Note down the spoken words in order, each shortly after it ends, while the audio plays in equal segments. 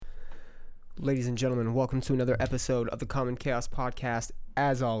Ladies and gentlemen, welcome to another episode of the Common Chaos Podcast.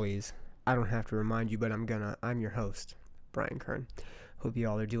 As always, I don't have to remind you, but I'm your host, Brian Kern. Hope you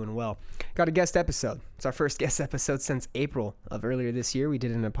all are doing well. Got a guest episode. It's our first guest episode since April of earlier this year. We did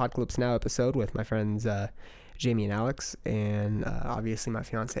an Apocalypse Now episode with my friends Jamie and Alex, and obviously my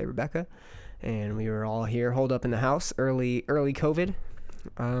fiance Rebecca. And we were all here, holed up in the house, early COVID.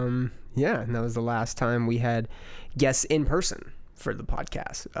 And that was the last time we had guests in person for the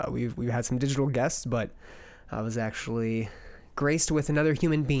podcast. We've had some digital guests, but I was actually graced with another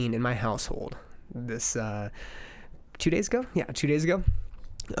human being in my household this 2 days ago.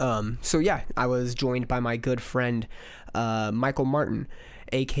 I was joined by my good friend Michael Martin,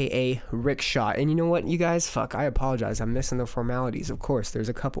 aka Rickshaw. And you know what, you guys? I apologize. I'm missing the formalities. Of course, there's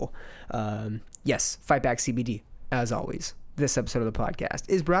a couple. Yes, Fight Back CBD, as always. This episode of the podcast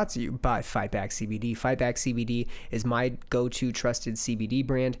is brought to you by Fight Back CBD. Fight Back CBD is my go-to trusted CBD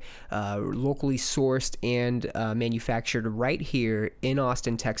brand, locally sourced and manufactured right here in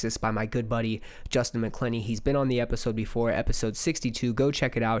Austin, Texas by my good buddy, Justin McClenny. He's been on the episode before, episode 62. Go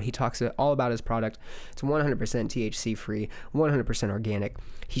check it out. He talks all about his product. It's 100% THC-free, 100% organic.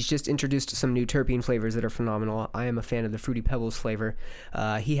 He's just introduced some new terpene flavors that are phenomenal. I am a fan of the Fruity Pebbles flavor.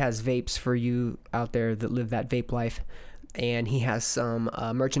 He has vapes for you out there that live that vape life. And he has some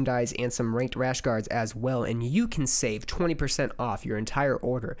merchandise and some ranked rash guards as well. And you can save 20% off your entire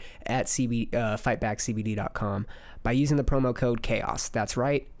order at fightbackcbd.com by using the promo code CHAOS. That's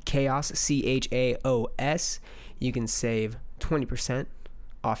right, CHAOS, CHAOS. You can save 20%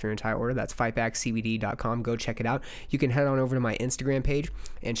 off your entire order. That's fightbackcbd.com. Go check it out. You can head on over to my Instagram page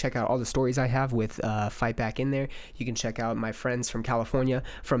and check out all the stories I have with Fightback in there. You can check out my friends from California,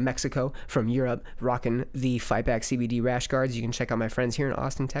 from Mexico, from Europe, rocking the Fightback CBD rash guards. You can check out my friends here in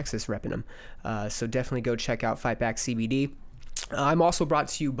Austin, Texas, repping them. So definitely go check out Fightback CBD. I'm also brought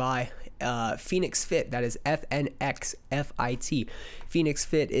to you by Phoenix Fit. That is FNXFIT. Phoenix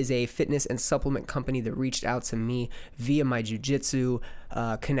Fit is a fitness and supplement company that reached out to me via my jiu-jitsu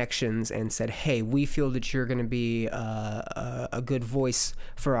connections and said, hey, we feel that you're going to be a good voice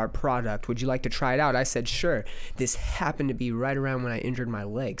for our product. Would you like to try it out? I said, sure. This happened to be right around when I injured my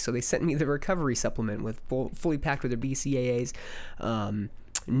leg. So they sent me the recovery supplement with fully packed with their BCAAs.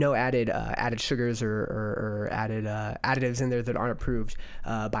 No added sugars or added additives in there that aren't approved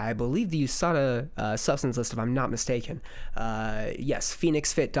by, I believe, the USADA substance list, if I'm not mistaken. Yes,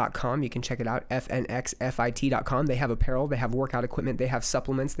 phoenixfit.com. You can check it out, fnxfit.com. They have apparel, they have workout equipment, they have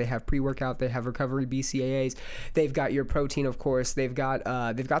supplements, they have pre-workout, they have recovery BCAAs. They've got your protein, of course. They've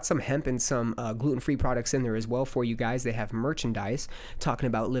got some hemp and some gluten-free products in there as well for you guys. They have merchandise talking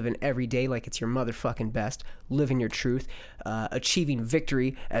about living every day like it's your motherfucking best, living your truth, achieving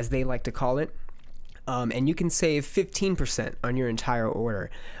victory, as they like to call it. And you can save 15% on your entire order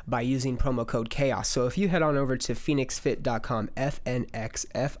by using promo code CHAOS. So if you head on over to phoenixfit.com,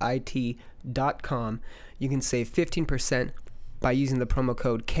 fnxfit.com, you can save 15% by using the promo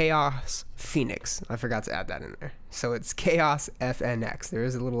code CHAOS Phoenix. I forgot to add that in there. So it's CHAOS FNX. There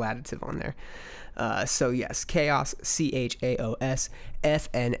is a little additive on there. So yes, CHAOS, CHAOS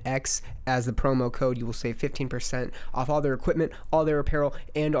FNX as the promo code. You will save 15% off all their equipment, all their apparel,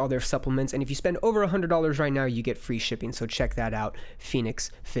 and all their supplements. And if you spend over $100 right now, you get free shipping. So check that out,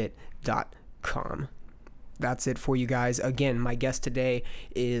 phoenixfit.com. That's it for you guys. Again, my guest today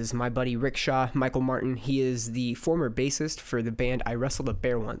is my buddy Rickshaw, Michael Martin. He is the former bassist for the band I Wrestled a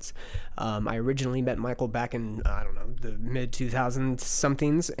Bear Once. I originally met Michael back in, the mid-2000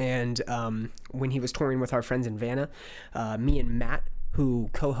 somethings, and when he was touring with our friends in Vanna, me and Matt,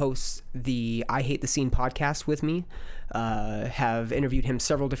 who co-hosts the I Hate the Scene podcast with me, have interviewed him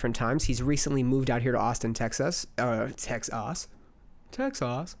several different times. He's recently moved out here to Austin, Texas.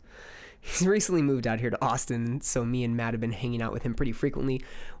 He's recently moved out here to Austin, so me and Matt have been hanging out with him pretty frequently.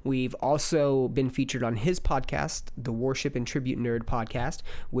 We've also been featured on his podcast, the Worship and Tribute Nerd podcast,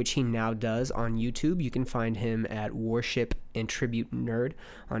 which he now does on YouTube. You can find him at Worship and Tribute Nerd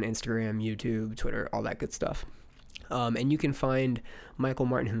on Instagram, YouTube, Twitter, all that good stuff. And you can find Michael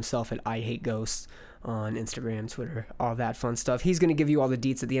Martin himself at I Hate Ghosts on Instagram, Twitter, all that fun stuff. He's going to give you all the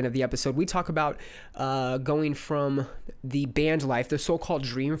deets at the end of the episode. We talk about going from the band life, the so-called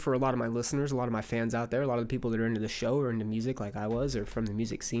dream for a lot of my listeners, a lot of my fans out there, a lot of the people that are into the show or into music like I was, or from the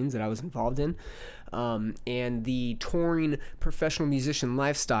music scenes that I was involved in. And the touring professional musician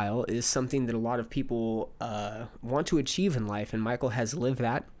lifestyle is something that a lot of people want to achieve in life, and Michael has lived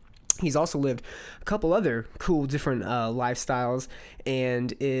that. He's also lived a couple other cool different lifestyles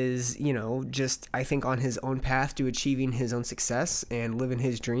and is, just, I think, on his own path to achieving his own success and living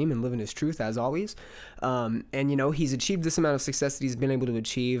his dream and living his truth, as always. And, he's achieved this amount of success that he's been able to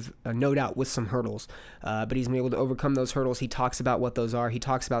achieve, no doubt, with some hurdles. But he's been able to overcome those hurdles. He talks about what those are. He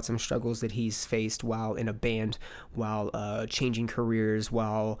talks about some struggles that he's faced while in a band, while changing careers,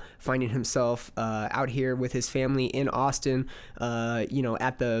 while finding himself out here with his family in Austin,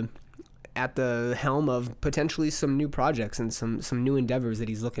 at the helm of potentially some new projects and some new endeavors that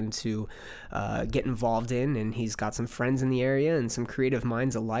he's looking to get involved in. And he's got some friends in the area and some creative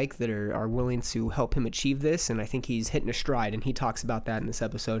minds alike that are willing to help him achieve this. And I think he's hitting a stride, and he talks about that in this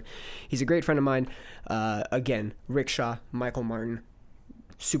episode. He's a great friend of mine. Again, Rickshaw, Michael Martin.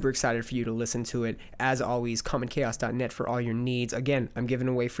 Super excited for you to listen to it. As always, commonchaos.net for all your needs. Again, I'm giving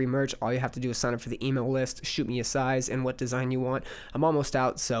away free merch. All you have to do is sign up for the email list, shoot me a size and what design you want. I'm almost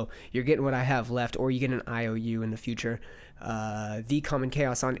out, so you're getting what I have left, or you get an IOU in the future. The Common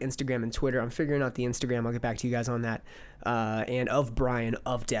Chaos on Instagram and Twitter. I'm figuring out the Instagram. I'll get back to you guys on that. And of Brian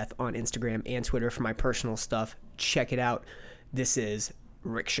of Death on Instagram and Twitter for my personal stuff. Check it out. This is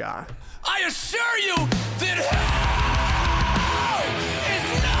Rickshaw. I assure you that hell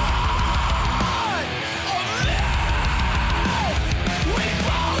is not a myth. We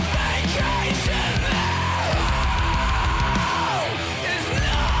both vacation there. Hell is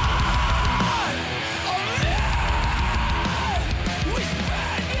not a myth. We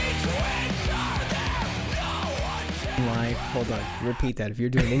spend each winter there. No one can. Life. Hold on. Repeat that. If you're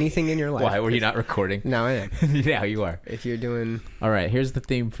doing anything in your life. Why were you not recording? No, I am. Yeah, you are. If you're doing. All right, here's the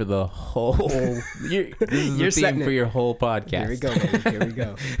theme for the whole. This is You're the setting theme for it. your whole podcast. Here we go, baby. Here we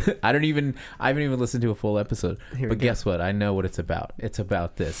go. I haven't even listened to a full episode. Here we But go. guess what? I know what it's about. It's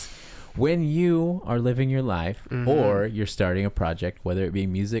about this. When you are living your life, or you're starting a project, whether it be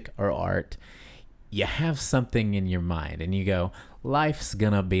music or art, you have something in your mind, and you go, "Life's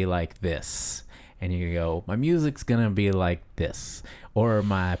gonna be like this." And you go, my music's going to be like this, or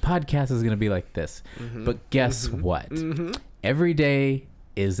my podcast is going to be like this. But guess what? Every day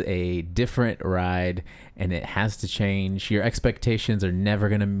is a different ride, and it has to change. Your expectations are never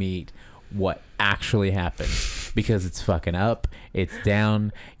going to meet what actually happens, because it's fucking up, it's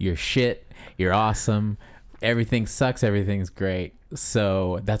down, you're shit, you're awesome, everything sucks, everything's great.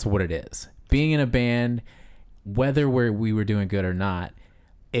 So that's what it is. Being in a band, whether we were doing good or not,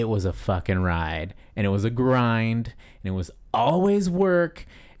 it was a fucking ride, and it was a grind, and it was always work,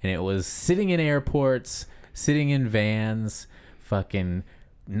 and it was sitting in airports, sitting in vans, fucking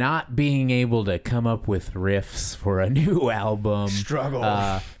not being able to come up with riffs for a new album.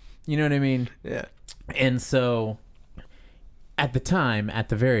 Struggle. You know what I mean? Yeah. And so at the time, at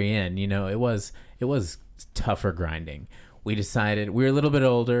the very end, it was tougher grinding. We decided, we were a little bit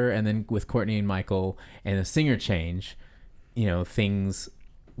older, and then with Courtney and Michael and the singer change, things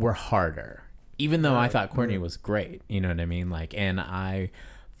were harder, even though I thought Courtney was great, you know what I mean? And I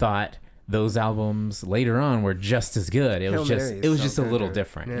thought those albums later on were just as good. It was just a little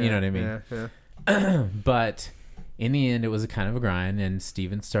different, you know what I mean? Yeah. But in the end, it was a kind of a grind, and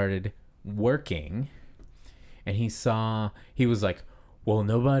Steven started working, and he was like, well,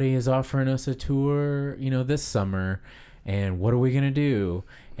 nobody is offering us a tour, this summer, and what are we going to do?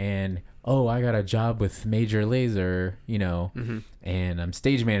 And oh, I got a job with Major Lazer, and I'm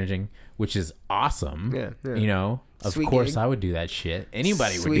stage managing, which is awesome. Yeah. Of Sweet course gig. I would do that shit.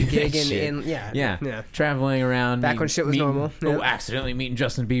 Anybody would Sweet do that gig shit. and Yeah. Traveling around. Back when shit was normal. Yeah. Oh, accidentally meeting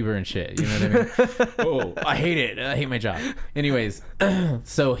Justin Bieber and shit. You know what I mean? Oh, I hate it. I hate my job. Anyways,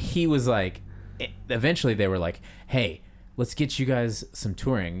 so he was like, eventually they were like, hey, let's get you guys some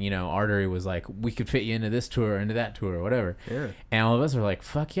touring. Artery was like, we could fit you into this tour, into that tour, or whatever. Yeah. And all of us were like,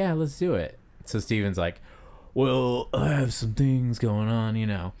 fuck yeah, let's do it. So Steven's like, well, I have some things going on,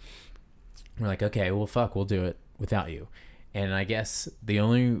 We're like, okay, well, fuck, we'll do it without you. And I guess the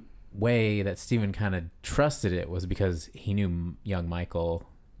only way that Steven kind of trusted it was because he knew young Michael,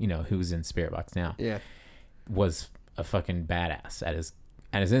 who's in Spirit Box now, Yeah. was a fucking badass at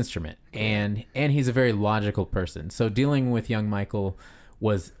his instrument, and he's a very logical person. So dealing with young Michael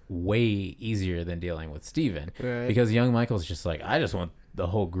was way easier than dealing with Steven, Right. because young Michael's just like, I just want the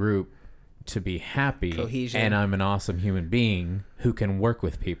whole group to be happy, Cohesion. and I'm an awesome human being who can work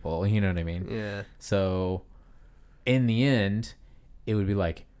with people. You know what I mean? Yeah. So in the end, it would be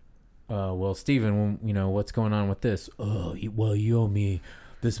like, well, Steven, what's going on with this? Oh, well, you owe me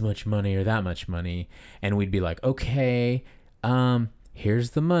this much money or that much money. And we'd be like, okay, here's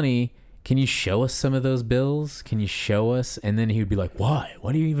the money. Can you show us some of those bills? Can you show us? And then he would be like, why?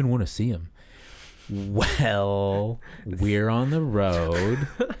 Why do you even want to see them? Well, we're on the road.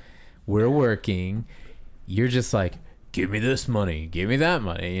 we're working. You're just like, give me this money, give me that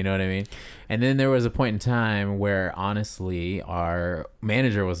money. You know what I mean? And then there was a point in time where honestly, our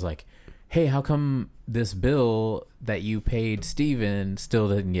manager was like, hey, how come this bill that you paid Steven still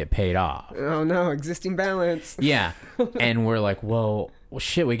didn't get paid off? Oh no, existing balance. Yeah. And we're like, well,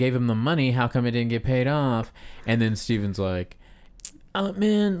 shit, we gave him the money. How come it didn't get paid off? And then Steven's like,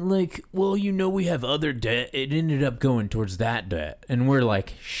 man, like, well, we have other debt. It ended up going towards that debt. And we're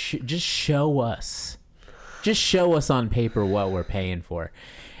like, just show us. Just show us on paper what we're paying for.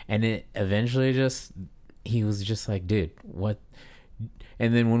 And it eventually he was just like, dude, what?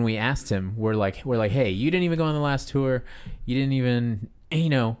 And then when we asked him, we're like, hey, you didn't even go on the last tour. You didn't even,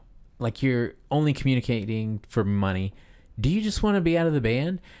 like, you're only communicating for money. Do you just want to be out of the band?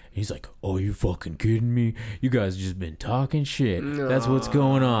 And he's like, oh, you fucking kidding me? You guys just been talking shit. That's what's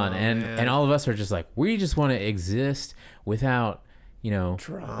going on. And all of us are just like, we just want to exist without,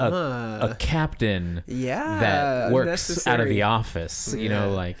 a captain that works out of the office,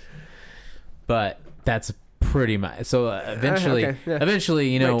 like, but that's pretty much. So eventually,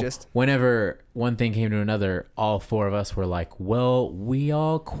 whenever one thing came to another, all four of us were like, well, we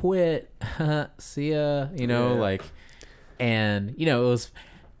all quit. See ya, like, and, it was,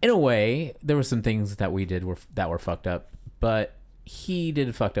 in a way, there were some things that we did that were fucked up, but he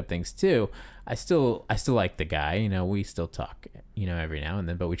did fucked up things too. I still like the guy, we still talk, every now and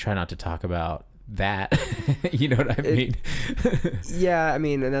then, but we try not to talk about that. You know what I mean? Yeah, I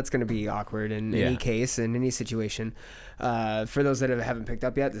mean, and that's going to be awkward in any case, in any situation. For those that haven't picked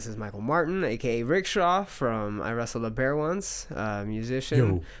up yet, this is Michael Martin, aka Rickshaw from I Wrestled a Bear Once,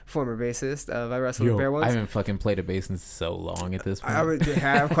 musician, former bassist of I Wrestled a Bear Once. I haven't fucking played a bass in so long at this point. I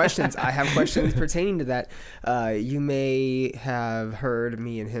have questions. I have questions pertaining to that. You may have heard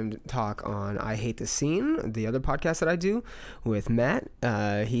me and him talk on I Hate the Scene, the other podcast that I do with Matt.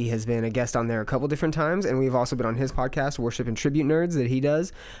 He has been a guest on there a couple different times, and we've also been on his podcast, Worship and Tribute Nerds, that he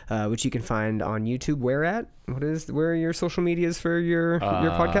does, which you can find on YouTube. Where are your social medias for your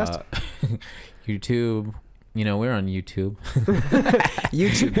podcast? YouTube. We're on YouTube.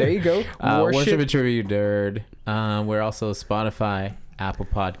 YouTube, there you go. Worship and Tribute Nerd. We're also Spotify, Apple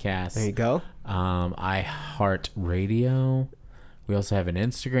Podcasts. There you go. iHeartRadio. We also have an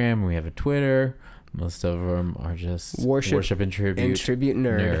Instagram. We have a Twitter. Most of them are just Worship and Tribute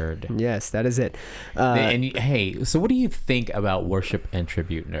Nerd. Yes, that is it. Hey, so what do you think about Worship and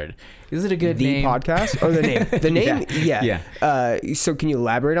Tribute Nerd? Is it a good name? The podcast or the name? The name? Yeah. So can you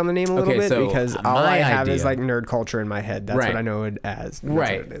elaborate on the name a little bit? So because all I have is like nerd culture in my head. That's what I know it as. That's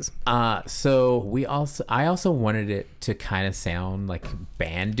right. what it is. So I also wanted it to kind of sound like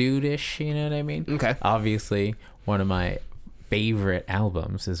band dude-ish, you know what I mean? Okay. Obviously, one of my favorite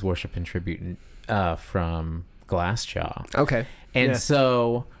albums is Worship and Tribute from Glassjaw. Okay. And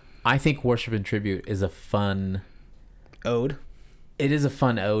so I think Worship and Tribute is a fun ode. It is a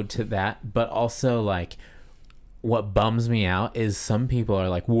fun ode to that, but also like what bums me out is some people are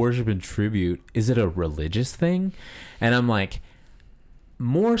like, Worship and Tribute, is it a religious thing? And I'm like,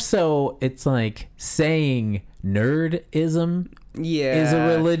 more so it's like saying nerdism is a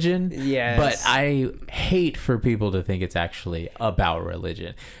religion. Yes. But I hate for people to think it's actually about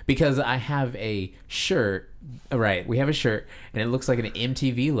religion, because I have a shirt. Right, we have a shirt and it looks like an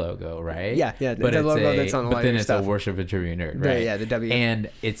MTV logo, right? Yeah. But the logo that's on the but then it's stuff. a Worship and Tribute Nerd, right? Yeah, the W.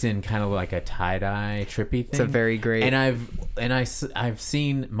 And it's in kind of like a tie-dye trippy thing. It's a very great. And I've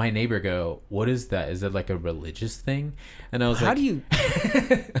seen my neighbor go, "What is that? Is it like a religious thing?" And I was like, "How do you?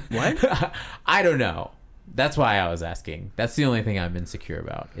 What? I don't know." That's why I was asking. That's the only thing I'm insecure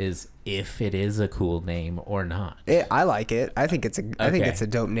about, is if it is a cool name or not. I like it. I think it's a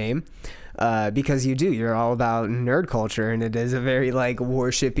dope name. Because you're all about nerd culture, and it is a very like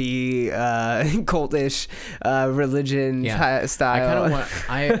worshipy, cultish, religion style.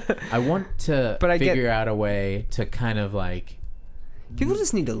 I want to figure out a way to kind of like. People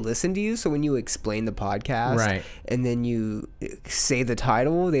just need to listen to you, so when you explain the podcast, right, and then you say the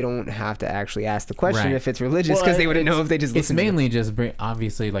title, they don't have to actually ask the question right. if it's religious, because they wouldn't know if they just listen. It's mainly just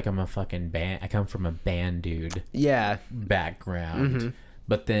obviously like I'm a fucking band. I come from a band dude. Yeah. Background, mm-hmm.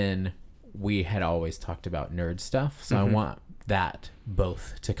 But then we had always talked about nerd stuff, so mm-hmm. I want that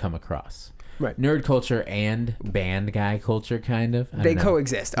both to come across. Right. nerd culture and band guy culture, kind of. I They don't know.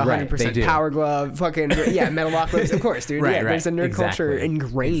 coexist, Right, 100%. they do. Power Glove, fucking Metalocalypse, of course, dude. Right, yeah, there's a right, nerd culture exactly.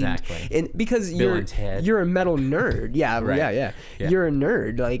 ingrained, Exactly. in because Bill and Ted. you're a metal nerd. Yeah, Right. yeah. Yeah. You're a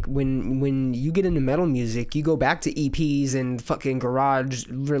nerd. Like when you get into metal music, you go back to EPs and fucking garage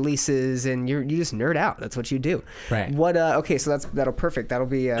releases, and you just nerd out. That's what you do. Right. What? Okay, so that'll perfect. That'll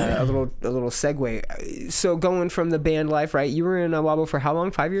be a little segue. So going from the band life, right? You were in Wabo for how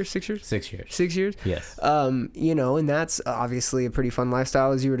long? 5 years? 6 years? 6 years. 6 years. Yes. And that's obviously a pretty fun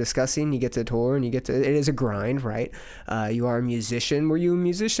lifestyle, as you were discussing. You get to tour and it is a grind, right? You are a musician. Were you a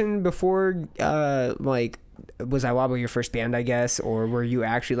musician before, was Iwabo your first band, I guess? Or were you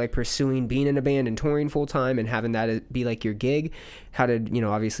actually like pursuing being in a band and touring full time and having that be like your gig? How did,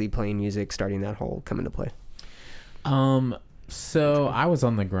 obviously playing music, starting that whole come into play? So I was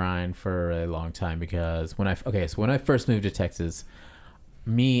on the grind for a long time because when I first moved to Texas,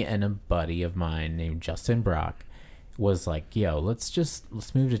 me and a buddy of mine named Justin Brock was like, yo, let's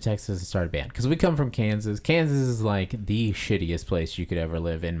move to Texas and start a band. Because we come from Kansas. Kansas is like the shittiest place you could ever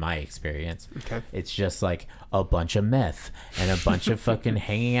live in my experience. Okay. It's just like a bunch of meth and a bunch of fucking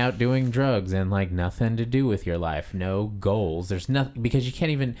hanging out doing drugs and like nothing to do with your life. No goals. There's nothing, because you don't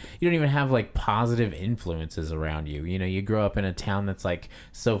even have like positive influences around you. You grow up in a town that's like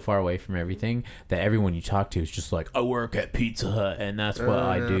so far away from everything that everyone you talk to is just like, I work at Pizza Hut and that's what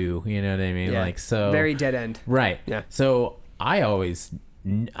I do. You know what I mean? Yeah. Like, so Very dead end. right. Yeah. So I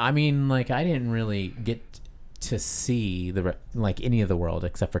didn't really get to see any of the world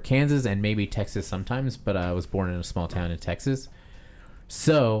except for Kansas and maybe Texas sometimes, but I was born in a small town in Texas.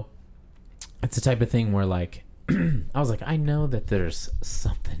 So it's the type of thing where like I was like, I know that there's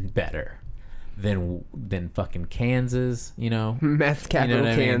something better than fucking Kansas, Meth capital,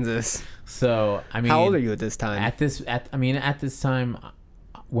 what I mean? Kansas. So I mean, How old are you at this time? At this time,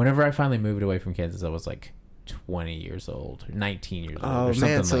 whenever I finally moved away from Kansas, I was like 20 years old, 19 years old, or something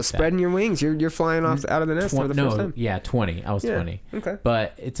man, so like spreading your wings. You're flying off out of the nest for the first time. Yeah, 20. I was 20. Okay.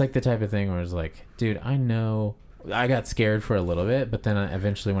 But it's like the type of thing where it's like, dude, I know. I got scared for a little bit, but then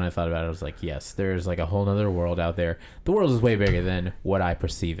eventually when I thought about it, I was like, yes, there's like a whole other world out there. The world is way bigger than what I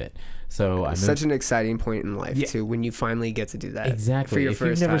perceive it. So It's such an exciting point in life, too, when you finally get to do that. Exactly. For your if first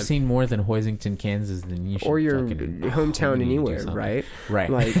you've never time. seen more than Hoisington, Kansas, then you should Or your fucking hometown you need to do anywhere, something. right? Right.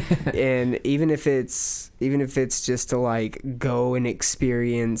 Like, and even if it's just to like go and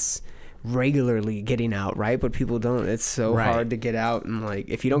experience regularly getting out, right? But people don't. It's so Right. hard to get out, and like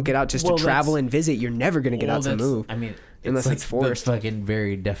if you don't get out just Well, to travel that's- and visit, you're never gonna get out to move. I mean, Unless like it's forced. the fucking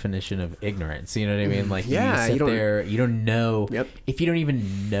very definition of ignorance. You know what I mean? Like, Yeah, you you sit don't- there, you don't know. Yep. If you don't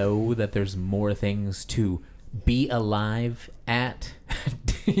even know that there's more things to be alive at,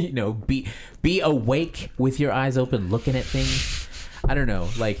 be awake with your eyes open, looking at things. I don't know,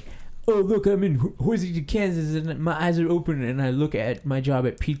 like, oh look, I'm in Hoisington, Kansas, and my eyes are open, and I look at my job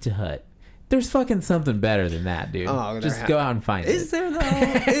at Pizza Hut. There's fucking something better than that, dude. Oh, just go out and find it. Is there though?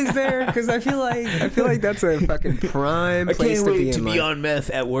 Is there? Because I feel like that's a fucking prime I place can't to wait be in to be life. on meth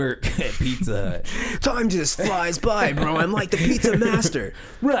at work at Pizza Hut. Time just flies by, bro. I'm like the pizza master.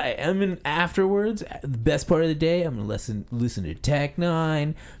 Right. I mean, afterwards, the best part of the day, I'm gonna listen to Tech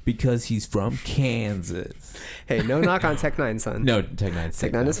Nine because he's from Kansas. Hey, no knock on Tech Nine, son. No, Tech Nine's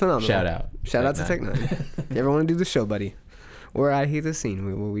Tech Nine is phenomenal. Shout out. Shout out to Tech Nine. You ever want to do the show, buddy? Or I hate the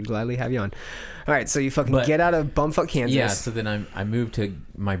scene. We'd gladly have you on. All right, so you fucking But- get out of bumfuck Kansas. Yeah. So then I moved to.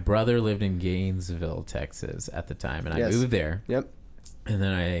 My brother lived in Gainesville, Texas, at the time, and I Yes. moved there. Yep. And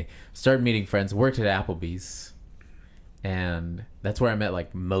then I started meeting friends. Worked at Applebee's, and that's where I met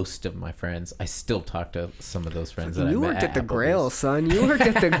like most of my friends. I still talk to some of those friends that I You met worked at the Applebee's. Grail, son. You worked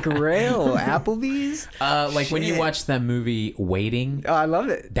at the Grail. Applebee's? Like when you Shit. watch that movie Waiting, Oh, I love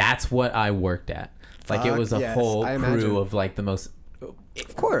it. that's what I worked at. Like it Fuck was a yes, whole I crew imagine. of like the most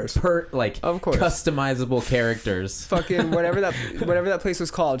Of course. of course customizable characters. Fucking whatever that place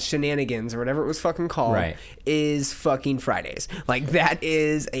was called, Shenanigans or whatever it was fucking called, Right. is fucking Fridays. Like that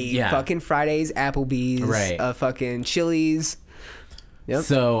is a Yeah. fucking Fridays, Applebee's, Right. a fucking Chili's. Yep.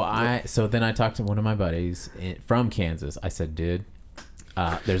 So then I talked to one of my buddies from Kansas. I said, dude,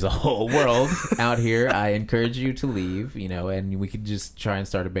 there's a whole world out here. I encourage you to leave, and we could just try and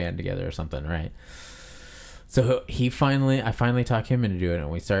start a band together or something, right? So I finally talked him into doing it, and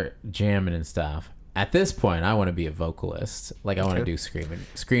we start jamming and stuff. At this point, I want to be a vocalist. Like I want to do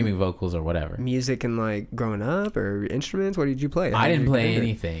screaming vocals or whatever. Music and like growing up or instruments. What did you play? How I did didn't you play get into it?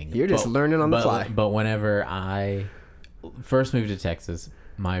 anything. You're just learning on the fly. But whenever I first moved to Texas,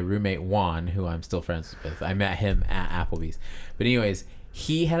 my roommate Juan, who I'm still friends with, I met him at Applebee's. But anyways,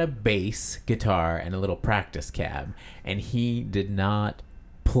 he had a bass guitar and a little practice cab, and he did not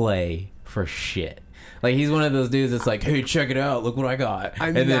play for shit. Like, he's one of those dudes that's like, hey, check it out, look what I got.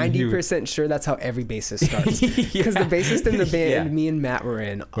 I'm And then 90% sure that's how every bassist starts. Because the bassist in the band me and Matt were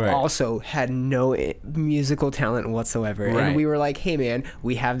in also had no musical talent whatsoever. Right. And we were like, hey man,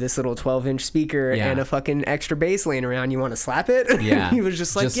 we have this little 12-inch speaker and a fucking extra bass laying around. You want to slap it? Yeah. He was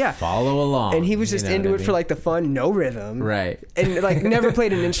just like, yeah. follow along. And he was just into it for like the fun, no rhythm. Right. And like never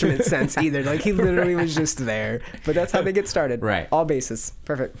played an instrument since either. Like he literally was just there. But that's how they get started. Right. All bassists.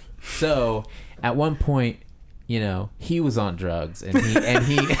 Perfect. So at one point, you know, he was on drugs, and he and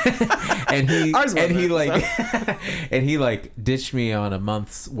he like ditched me on a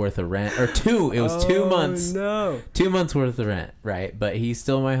month's worth of rent, or two. It was 2 months. No. 2 months worth of rent, right? But he's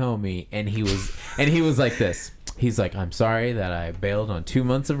still my homie, and he was like this. He's like, I'm sorry that I bailed on 2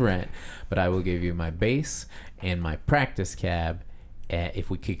 months of rent, but I will give you my bass and my practice cab,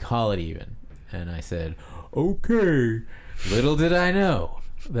 if we could call it even. And I said, okay. Little did I know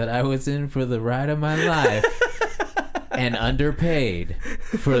that I was in for the ride of my life and underpaid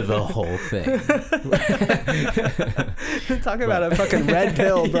for the whole thing. Talk about a fucking red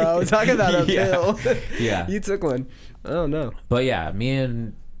pill, bro. Talk about a pill. Yeah. You took one. Oh, no. But yeah, me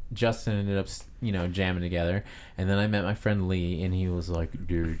and Justin ended up, you know, jamming together. And then I met my friend Lee, and he was like,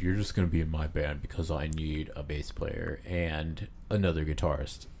 dude, you're just going to be in my band because I need a bass player and another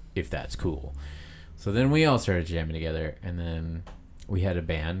guitarist, if that's cool. So then we all started jamming together, and then we had a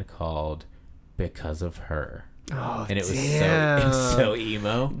band called Because of Her. Oh, and it was so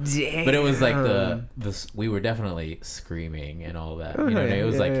emo. Damn. But it was like the we were definitely screaming and all that. You know, it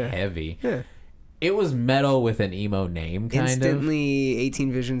was heavy. Yeah. It was metal with an emo name, kind Instantly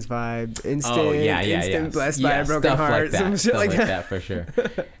 18 Visions vibe. Instant Blessed by a Broken stuff Heart. Like that. Some shit Stuff like that. for sure.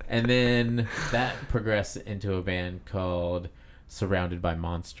 And then that progressed into a band called Surrounded by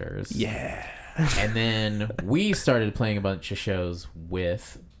Monsters. Yeah. And then we started playing a bunch of shows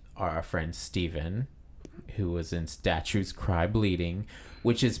with our friend Steven, who was in Statues Cry Bleeding,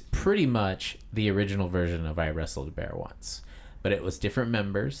 which is pretty much the original version of I Wrestled a Bear Once. But it was different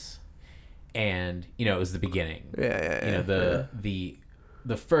members, and, you know, it was the beginning. Yeah. You know,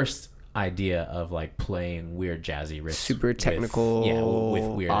 the first idea of, like, playing weird jazzy riffs. Super technical, with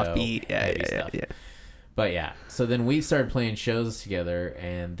weirdo, offbeat. heavy stuff. But yeah, so then we started playing shows together,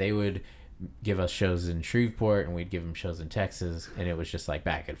 and they would give us shows in Shreveport, and we'd give them shows in Texas, and it was just like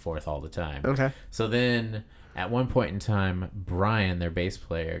back and forth all the time. Okay. So then at one point in time, Brian, their bass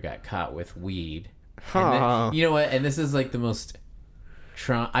player, got caught with weed. And then, you know what? And this is like the most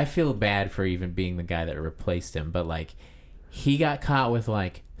I feel bad for even being the guy that replaced him, but like he got caught with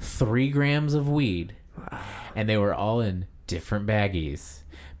like 3 grams of weed, and they were all in different baggies.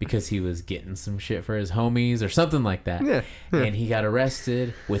 Because he was getting some shit for his homies or something like that. Yeah. And he got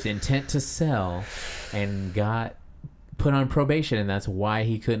arrested with intent to sell and got put on probation. And that's why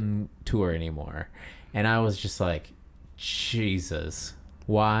he couldn't tour anymore. And I was just like, Jesus,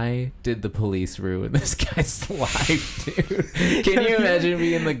 why did the police ruin this guy's life, dude? Can you imagine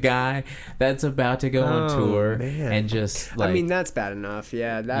being the guy that's about to go on tour and just like... I mean, that's bad enough.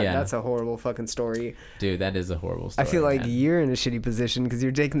 Yeah, that's a horrible fucking story. Dude, that is a horrible story. I feel like you're in a shitty position because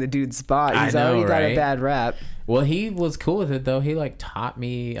you're taking the dude's spot. He's I know, already got right? a bad rap. Well, he was cool with it, though. He like taught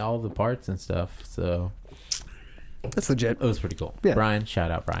me all the parts and stuff, so... That's legit. It was pretty cool. Yeah. Brian, shout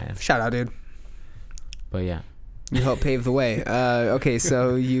out Brian. Shout out, dude. But yeah. You helped pave the way. Okay,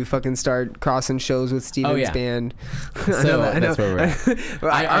 so you fucking start crossing shows with Steven's band. So that's where we're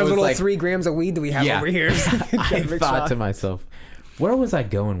at. Our little like, 3 grams of weed that we have over here. I thought to myself, where was I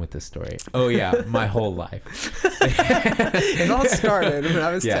going with this story? Oh yeah, my whole life. It all started when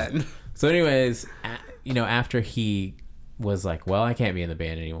I was 10. So anyways, you know, after he was like, well, I can't be in the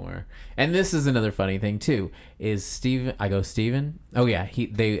band anymore. And this is another funny thing too, is Steven, I go, Steven? Oh yeah,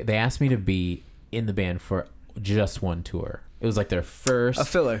 they asked me to be in the band for just one tour. It was like their first... A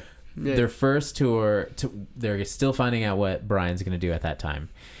filler. Yeah. Their first tour. They're still finding out what Brian's going to do at that time.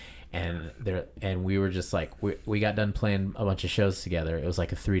 And we were just like... We got done playing a bunch of shows together. It was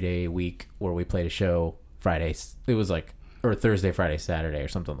like a 3-day week where we played a show Fridays. It was like... Or Thursday, Friday, Saturday or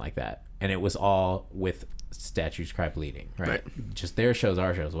something like that. And it was all with Statues Cry Bleeding, right? Just their shows,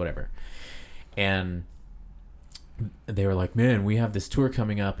 our shows, whatever. And they were like, man, we have this tour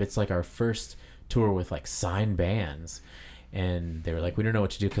coming up. It's like our first... tour with like signed bands, and they were like, we don't know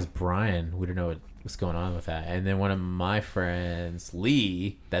what to do because Brian, we don't know what's going on with that. And then one of my friends,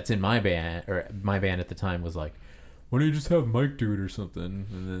 Lee, that's in my band, or my band at the time, was like, why don't you just have Mike do it or something?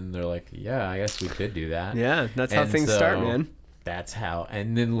 And then they're like, yeah, I guess we could do that. Yeah, that's how things start, man. that's how.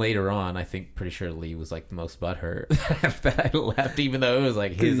 And then later on, I think pretty sure Lee was like the most butthurt that I left, even though it was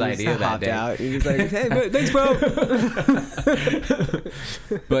like his idea that day. Out. He was like, "Hey, thanks, bro."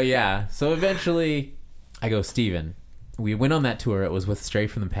 But yeah, so eventually, I go, Steven. We went on that tour. It was with Stray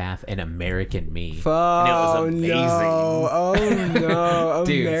from the Path and American Me. And it was amazing. No. Oh no,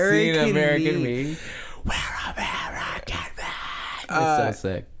 Dude, seeing American Me. Me. We're American Me. It's so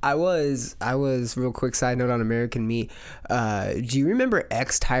sick. I was real quick side note on American Me. Do you remember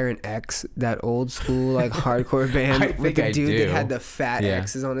X Tyrant X, that old school like hardcore band I with think the I dude do. that had the fat Yeah.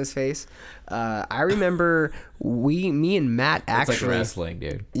 X's on his face? I remember me and Matt It's actually. like wrestling,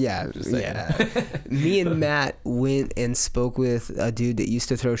 dude. Yeah, saying. yeah. Me and Matt went and spoke with a dude that used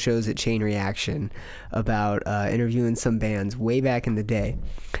to throw shows at Chain Reaction about interviewing some bands way back in the day.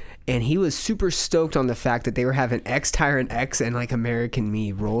 And he was super stoked on the fact that they were having X Tyrant X and like American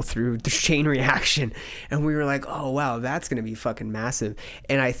Me roll through the Chain Reaction. And we were like, oh, wow, that's going to be fucking massive.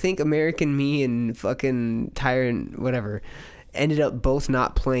 And I think American Me and fucking Tyrant, whatever, ended up both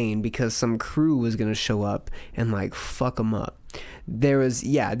not playing because some crew was going to show up and like fuck them up. There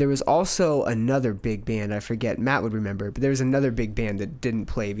was also another big band, I forget, Matt would remember, but there was another big band that didn't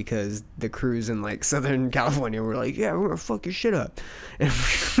play because the crews in like Southern California were like, yeah, we're gonna fuck your shit up. And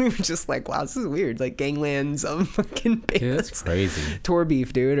we were just like, wow, this is weird. Like ganglands of fucking bands. Dude, that's crazy. Tour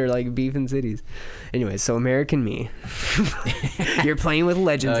beef, dude, or like beef in cities. Anyway, so American Me. You're playing with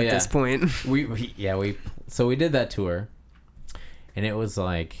legends at this point. We did that tour, and it was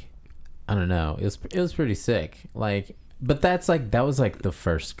like, I don't know, it was pretty sick. Like, but that was like the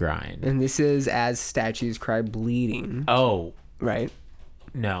first grind. And this is As Statues Cry Bleeding. Oh Right?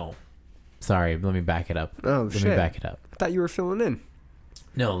 no, sorry. Let me back it up. Oh, let shit. me back it up. I thought you were filling in.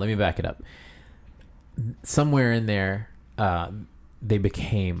 No, let me back it up. Somewhere in there, they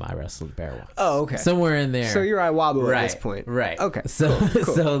became I Wrestled the Bear Once. Oh, okay. Somewhere in there. So you're Iwabo right, at this point. right? Okay. So cool,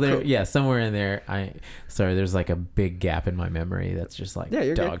 so there, cool. yeah, somewhere in there. There's like a big gap in my memory that's just like Yeah,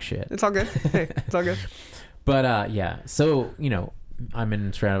 you're dog good. shit. It's all good. Hey, it's all good. But yeah, so I'm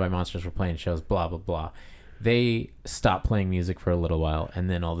in Surrounded by Monsters. We're playing shows. Blah blah blah. They stopped playing music for a little while, and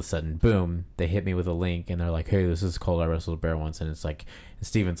then all of a sudden, boom! They hit me with a link, and they're like, "Hey, this is called I Wrestled a Bear Once," and it's like,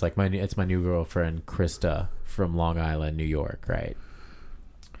 Steven's like, it's my new girlfriend Krista from Long Island, New York, right?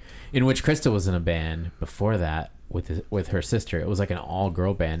 In which Krista was in a band before that with her sister. It was like an all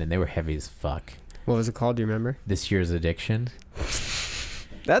girl band, and they were heavy as fuck. What was it called? Do you remember? This Year's Addiction.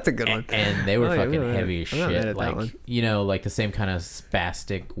 That's a good one. And they were Oh, yeah, fucking really, heavy as I'm not mad shit. at that one. Like, like the same kind of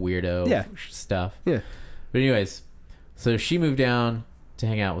spastic weirdo stuff. Yeah. But anyways, so she moved down to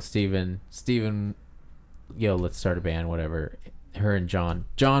hang out with Steven. Steven, let's start a band, whatever. Her and John.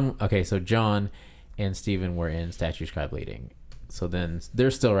 So John and Steven were in Statues Cry Bleeding. So then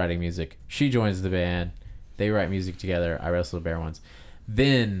they're still writing music. She joins the band. They write music together. I Wrestled a Bear Once.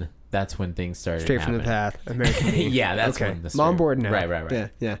 Then that's when things started Straight from happening. the Path. American Me. Yeah, that's okay. when the I'm on board now. Right.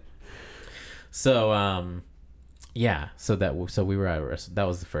 Yeah. So so we were at that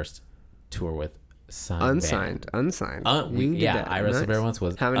was the first tour with signed band. Unsigned. You did that. I Wrestled a Bear Once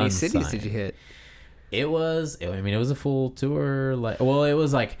was How many cities unsigned. did you hit? It was a full tour. It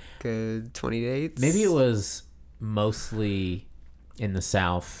was like Good 20 dates. maybe it was mostly in the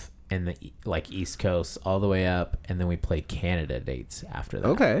South and the East Coast all the way up, and then we played Canada dates after that.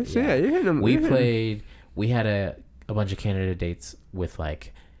 Okay, so yeah, you're hitting them. We had a bunch of Canada dates with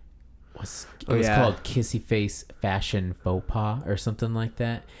like it was called Kissy Face Fashion Faux Pas or something like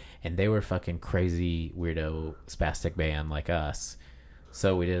that, and they were fucking crazy weirdo spastic band like us.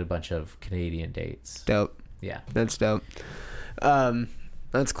 So we did a bunch of Canadian dates. Dope. Yeah. That's dope.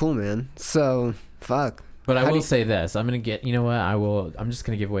 That's cool, man. So fuck. But I will say this. I'm going to get, I'm just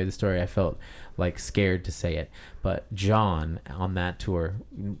going to give away the story. I felt like scared to say it. But John on that tour,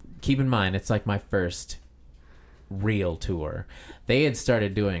 keep in mind, it's like my first real tour. They had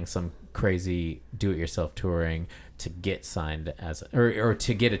started doing some crazy do-it-yourself touring to get signed as, or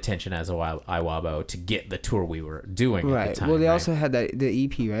to get attention as a Iwabo, to get the tour we were doing Right. at the time. Well, they also had the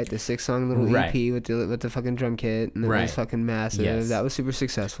EP, right? The 6-song little EP with the fucking drum kit, and it was fucking massive. Yes. That was super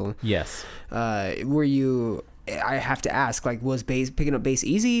successful. Yes. Were you? I have to ask, like, was picking up bass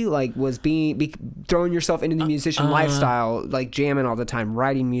easy? Like, was throwing yourself into the musician lifestyle, like jamming all the time,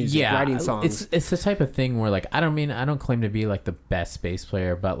 writing music, writing songs? It's the type of thing where, like, I don't claim to be like the best bass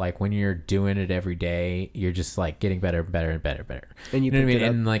player, but like when you're doing it every day, you're just like getting better and better and better. And you know what I picked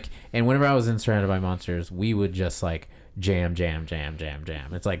mean? it up. And whenever I was in Surrounded by Monsters, we would just like jam.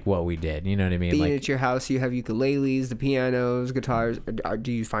 It's like what we did. You know what I mean? Being Like at your house, you have ukuleles, the pianos, guitars.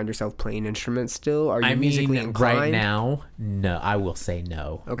 Do you find yourself playing instruments still? Are you musically inclined? Right now, no. I will say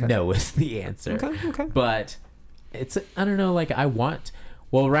no. Okay. No is the answer. Okay. But it's, I don't know, like I want,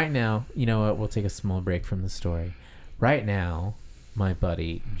 well, right now, you know what, we'll take a small break from the story. Right now, my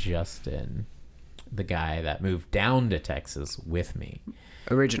buddy Justin, the guy that moved down to Texas with me,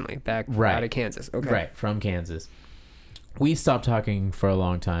 Originally, back Right. out of Kansas. Okay. right, from Kansas, we stopped talking for a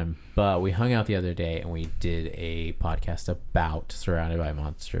long time, but we hung out the other day and we did a podcast about Surrounded by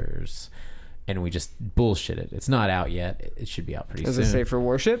Monsters, and we just bullshitted. It's not out yet. It should be out pretty Does soon. it say for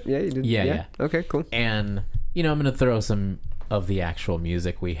worship? Yeah, you did. Yeah. Okay, cool. And, you know, I'm going to throw some of the actual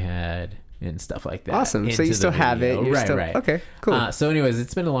music we had and stuff like that. Awesome. So into you the still have it. video. You're Right, still, right. Okay, cool. So anyways,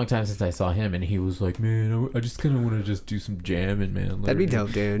 it's been a long time since I saw him, and he was like, man, I just kind of want to just do some jamming, man. That'd be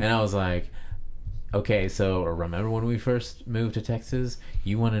dope, dude. And I was like, okay, so remember when we first moved to Texas,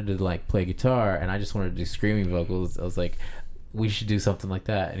 you wanted to like play guitar, and I just wanted to do screaming vocals. I was like, we should do something like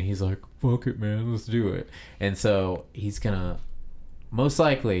that. And he's like, fuck it, man, let's do it. And so he's gonna, most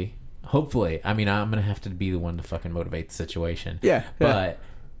likely, hopefully, I mean, I'm gonna have to be the one to fucking motivate the situation. Yeah, yeah. But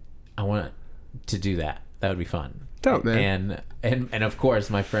I want to do that. That would be fun. Dope, man. And of course,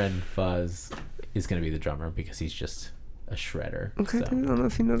 my friend Fuzz is gonna be the drummer because he's just a shredder. Okay, so. dude, I don't know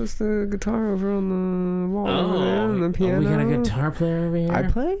if you noticed the guitar over on the wall over there, and the piano. We got a guitar player over here. I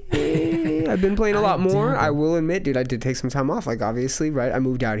play. I've been playing a lot more. did. I will admit, dude, I did take some time off. Like, obviously, right? I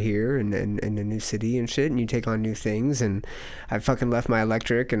moved out here and in a new city and shit, and you take on new things. And I fucking left my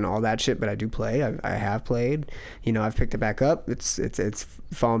electric and all that shit, but I do play. I have played. You know, I've picked it back up. It's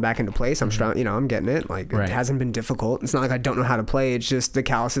fallen back into place. I'm strong. You know, I'm getting it. Like, Right. it hasn't been difficult. It's not like I don't know how to play. It's just the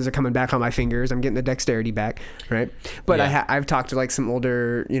calluses are coming back on my fingers. I'm getting the dexterity back, right? But Yeah. I've talked to like some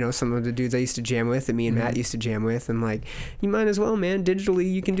older, you know, some of the dudes I used to jam with, and me and Matt used to jam with, and like, you might as well, man.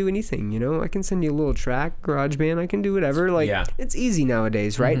 Digitally, you can do anything. You know, I can send you a little track, GarageBand. I can do whatever. Like, Yeah. it's easy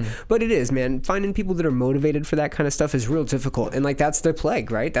nowadays, right? But it is, man. Finding people that are motivated for that kind of stuff is real difficult, and like that's the plague,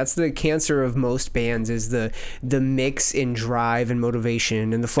 right? That's the cancer of most bands is the mix in drive and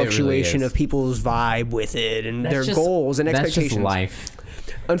motivation and the fluctuation is. of people's vibe with it and That's their just- goals and that's expectations. just life.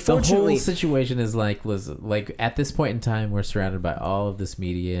 Unfortunately, The whole situation is like, listen, like at this point in time, we're surrounded by all of this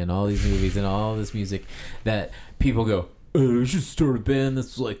media and all these movies and all this music that people go, oh, I should start a band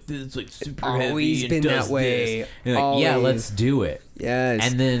that's like this, like super Always heavy been and does that way. this. And you're like, yeah, Always. let's do it. yes.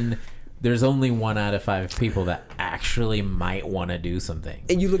 And then there's only 1 out of 5 people that actually might want to do something.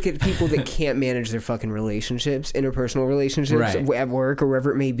 And you look at people that can't manage their fucking relationships, interpersonal relationships, Right. at work or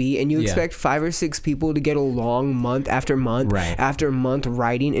wherever it may be, and you Yeah. expect 5 or 6 people to get along month after month Right. after month,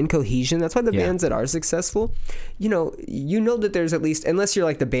 writing in cohesion. That's why the Yeah. bands that are successful, you know that there's at least, unless you're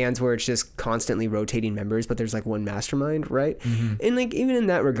like the bands where it's just constantly rotating members, but there's like one mastermind, right? Mm-hmm. And like even in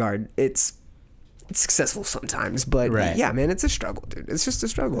that regard, it's successful sometimes, but Right. yeah, man, it's a struggle, dude. It's just a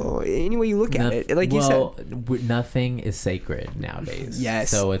struggle. Any way you look at it, like you said. Nothing is sacred nowadays. Yes.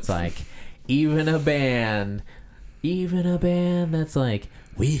 So it's like, even a band that's like,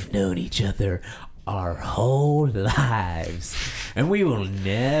 we've known each other our whole lives, and we will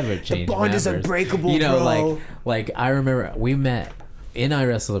never change. bond is members. unbreakable, You know, bro. like I remember we met in I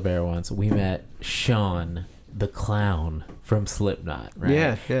Wrestle a Bear once. We met Sean the Clown from Slipknot, right?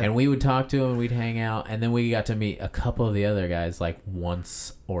 Yeah, yeah. And we would talk to him and we'd hang out, and then we got to meet a couple of the other guys like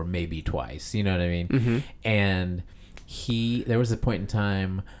once or maybe twice, you know what I mean? Mm-hmm. And there was a point in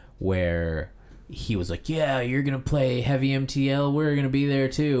time where he was like, yeah, you're gonna play Heavy MTL, we're gonna be there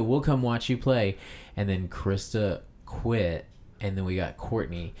too, we'll come watch you play. And then Krista quit, and then we got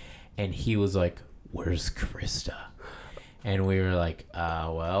Courtney, and he was like, where's Krista? And we were like,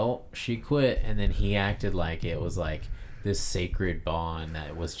 well, she quit. And then he acted like it was like this sacred bond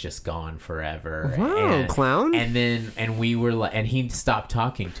that was just gone forever. Wow, clown. And we were like, and he stopped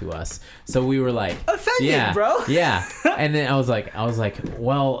talking to us. So we were like, Offended, yeah, bro. Yeah. And then I was like,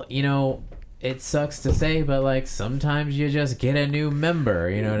 well, you know, it sucks to say, but like sometimes you just get a new member,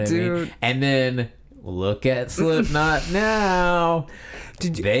 you know what I mean? Dude. And then look at Slipknot now.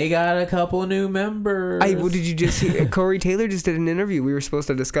 They got a couple new members. What did you just hear? Corey Taylor just did an interview. We were supposed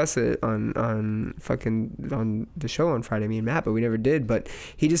to discuss it on the show on Friday, me and Matt, but we never did. But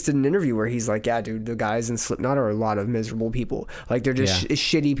he just did an interview where he's like, yeah, dude, the guys in Slipknot are a lot of miserable people. Like, they're just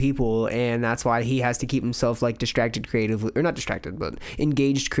shitty people, and that's why he has to keep himself like distracted creatively, or not distracted, but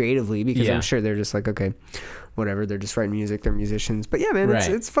engaged creatively, because I'm sure they're just like, okay, whatever, they're just writing music, they're musicians. But yeah, man, Right.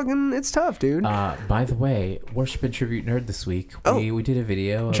 it's tough, dude. By the way, Worship and Tribute Nerd this week, we did a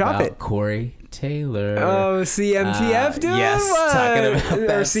video Drop about it. Corey Taylor. Oh, CMTF, dude. yes, talking about or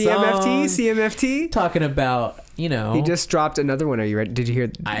that CMFT. talking about, you know, He just dropped another one. Are you ready? Did you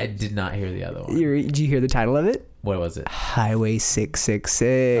hear? I did not hear the other one. Did you hear the title of it? What was it? Highway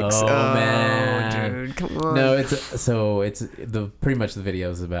 666. Oh, man. Dude, come on. No, it's pretty much the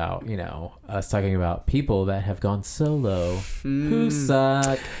video is about, us talking about people that have gone solo who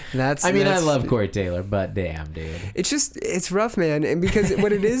suck. I love Corey Taylor, but damn, dude. It's rough, man. And because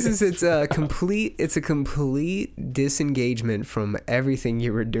what it is it's a complete disengagement from everything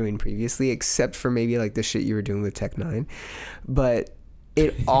you were doing previously, except for maybe like the shit you were doing with Tech Nine. But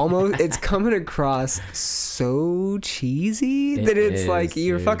it's coming across so cheesy that it's like,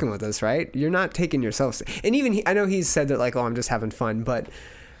 you're fucking with us, right? You're not taking yourself. And even I know he's said that like, oh, I'm just having fun, but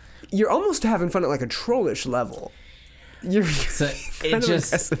you're almost having fun at like a trollish level. You're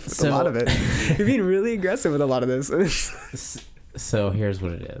aggressive with a lot of it. You're being really aggressive with a lot of this. So here's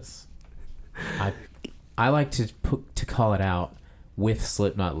what it is. I like to call it out with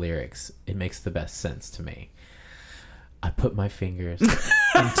Slipknot lyrics. It makes the best sense to me. I put my fingers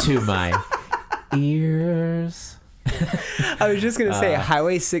into my ears. I was just going to say,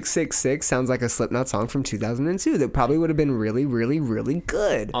 Highway 666 sounds like a Slipknot song from 2002 that probably would have been really, really, really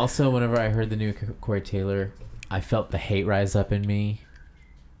good. Also, whenever I heard the new Corey Taylor, I felt the hate rise up in me.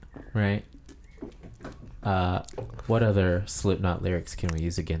 Right? What other Slipknot lyrics can we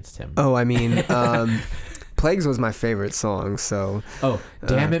use against him? Oh, I mean, Plagues was my favorite song, so... Oh,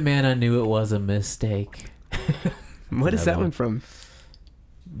 damn it, man, I knew it was a mistake. What is that one from?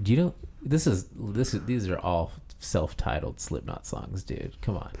 These are all self-titled Slipknot songs, dude.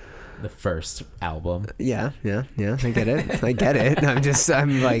 Come on. The first album. Yeah. I get it.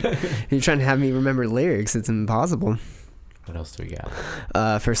 I'm like, you're trying to have me remember lyrics. It's impossible. What else do we got?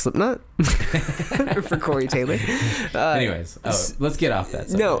 For Slipknot? For Corey Taylor? Anyways, let's get off that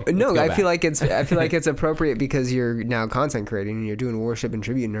subject. No. I feel like it's appropriate because you're now content creating and you're doing worship and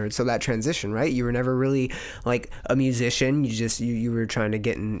tribute nerds. So that transition, right? You were never really like a musician. You were trying to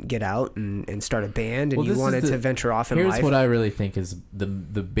get out and start a band, and you wanted to venture off in life. Here's what I really think is the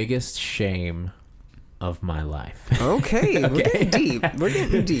biggest shame of my life. Okay. We're getting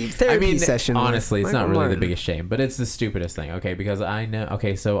deep. Therapy session. Honestly, it's not really the biggest shame, but it's the stupidest thing. Okay, because I know.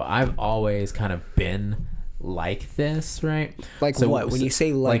 Okay, so I've always kind of been like this, right? Like so, what? When you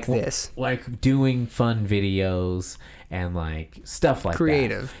say like this, like doing fun videos and like stuff like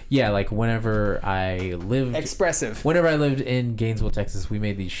creative. That. Yeah, like whenever I lived in Gainesville, Texas, we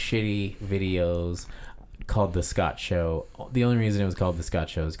made these shitty videos called The Scott Show. The only reason it was called The Scott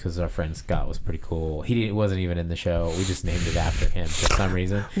Show is because our friend Scott was pretty cool. He wasn't even in the show. We just named it after him for some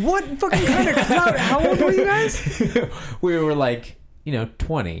reason. What fucking kind of clout? How old were you guys? We were like,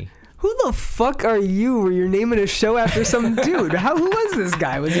 20. Who the fuck are you where you're naming a show after some dude? Who was this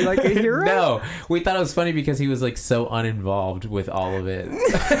guy? Was he like a hero? No. We thought it was funny because he was like so uninvolved with all of it.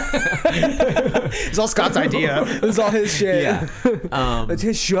 It's all Scott's idea. It was all his shit. Yeah. It's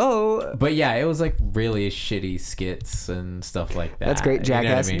his show. But yeah, it was like really shitty skits and stuff like that. That's great,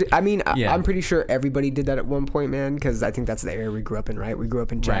 Jackass. I mean, yeah. I'm pretty sure everybody did that at one point, man, because I think that's the era we grew up in, right? We grew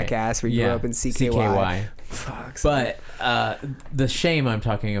up in Jackass. Right. We grew up in CKY. Fuck. But the shame I'm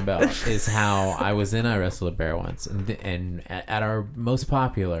talking about is how I was in I Wrestled a Bear once, and at our most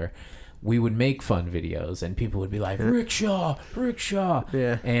popular, we would make fun videos, and people would be like, Rickshaw.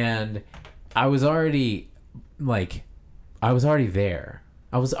 Yeah. And I was already there.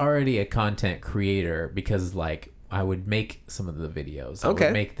 I was already a content creator because like I would make some of the videos. I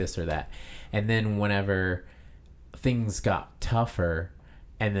would make this or that. And then whenever things got tougher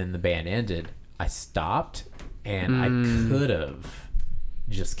and then the band ended, I stopped, and I could have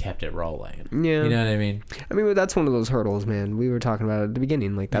just kept it rolling. Yeah. You know what I mean? I mean, that's one of those hurdles, man. We were talking about it at the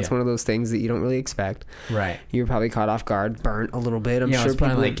beginning. Like, that's one of those things that you don't really expect. Right. You were probably caught off guard, burnt a little bit. I'm sure I was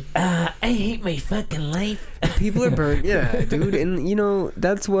probably like, I hate my fucking life. People are burnt. Yeah, dude. And,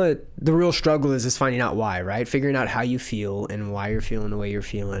 that's what the real struggle is finding out why, right? Figuring out how you feel and why you're feeling the way you're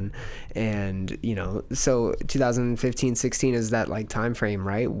feeling. And, so 2015, 16 is that, like, time frame,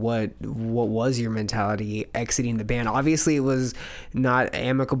 right? What was your mentality exiting the band? Obviously, it was not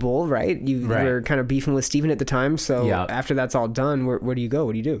amicable, right? You were kind of beefing with Steven at the time, so after that's all done, where do you go?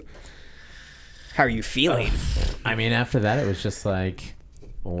 What do you do? How are you feeling? I mean, after that, it was just like,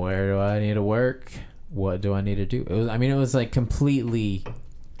 where do I need to work? What do I need to do? It was like completely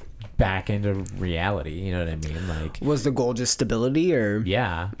back into reality, you know what I mean? Like, was the goal just stability, or?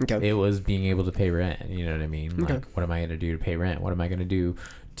 Yeah. Okay. It was being able to pay rent, you know what I mean? Okay. Like, what am I going to do to pay rent? What am I going to do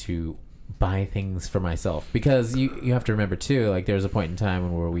to buy things for myself? Because you have to remember too, like there's a point in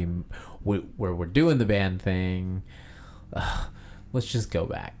time where we're doing the band thing. Let's just go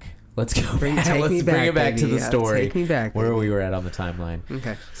back. Let's go Take back. me Let's back, bring it back to baby. the Yeah, story. take me back, where baby. we were at on the timeline.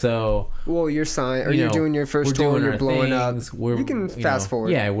 Okay. So, Well, you're signed, or you you're know, doing your first we're tour, doing you're our blowing things. up. We're, You can fast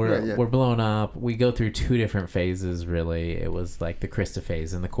forward. Yeah, we're Yeah. we're blowing up. We go through two different phases. Really, it was like the Krista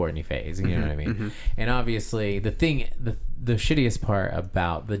phase and the Courtney phase. You know what I mean? And obviously, the shittiest part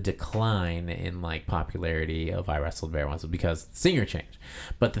about the decline in like popularity of I Wrestled Bear Once was because the singer changed.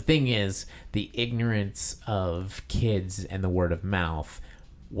 But the thing is, the ignorance of kids and the word of mouth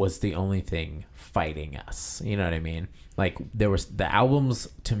was the only thing fighting us. You know what I mean? Like the albums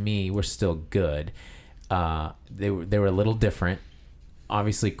to me were still good. They were a little different.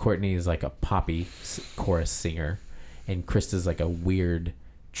 Obviously, Courtney is like a poppy chorus singer, and Krista's like a weird,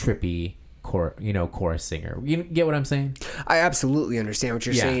 trippy chorus singer. You get what I'm saying? I absolutely understand what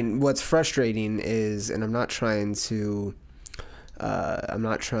you're Yeah. saying. What's frustrating is, and I'm not trying to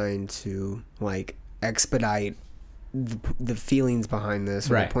like expedite the feelings behind this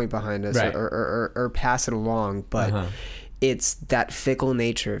or Right. the point behind this Right. or pass it along, but it's that fickle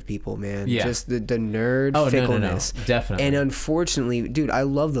nature of people, man. Yeah. Just the nerd Oh, fickleness. no. Definitely. And unfortunately, dude, I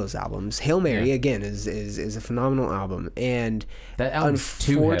love those albums. Hail Mary again is a phenomenal album, and That album's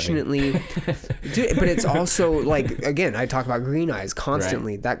too heavy. unfortunately, dude, but it's also like, again, I talk about Green Eyes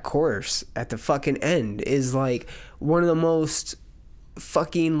constantly. Right. That chorus at the fucking end is like one of the most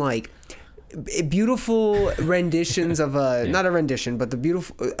fucking like beautiful renditions of a not a rendition, but the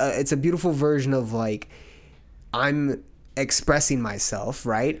beautiful it's a beautiful version of like I'm expressing myself,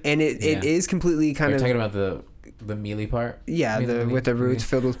 right? And it is completely kind You're of talking about the mealy part. yeah, with the roots mealy.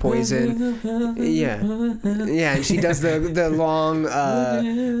 filled with poison. Yeah, and she does the long.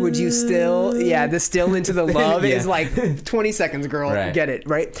 Would you still? Yeah, the still into the love Yeah. is like 20 seconds, girl. Right. Get it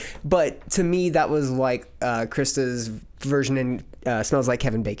right? But to me, that was like Krista's version in Smells Like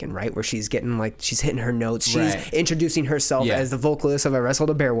Kevin Bacon, right? Where she's getting like she's hitting her notes. She's Right. introducing herself Yeah. as the vocalist of I Wrestled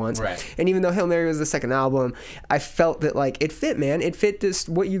a Bear Once. Right. And even though Hail Mary was the second album, I felt that like it fit, man. It fit this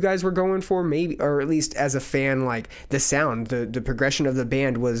what you guys were going for, maybe, or at least as a fan, like the sound, the progression of the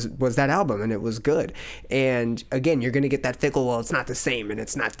band was that album, and it was good. And again, you're gonna get that fickle. Well, it's not the same, and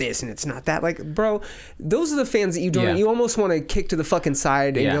it's not this, and it's not that. Like, bro, those are the fans that you don't. Yeah. You almost want to kick to the fucking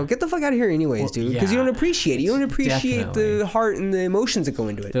side and Yeah. go, get the fuck out of here, anyways, dude, because you yeah. don't appreciate it. You don't appreciate Definitely. the heart and the emotions that go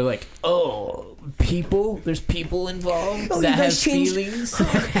into it. They're like, oh, there's people involved Oh, that you guys have changed- feelings.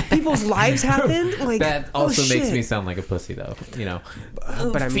 People's lives happen. Like That oh, also makes shit. me sound like a pussy, though. You know,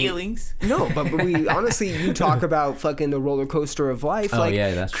 but I mean- feelings. No, but we honestly, you talk about fucking the roller coaster of life. Oh, like,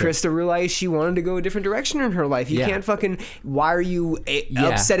 yeah, that's true. Krista realized she wanted to go a different direction in her life. You Yeah. can't fucking. Why are you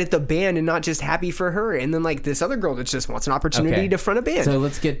upset at the band and not just happy for her? And then like this other girl that just wants an opportunity Okay. to front a band. So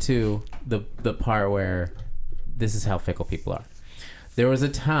let's get to the part where this is how fickle people are. There was a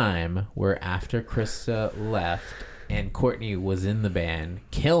time where after Krista left and Courtney was in the band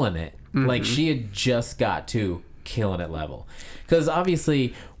killing it, like she had just got to killing it level. Because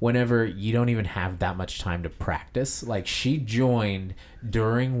obviously, whenever you don't even have that much time to practice, like she joined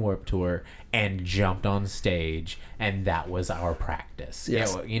during Warped Tour and jumped on stage, and that was our practice.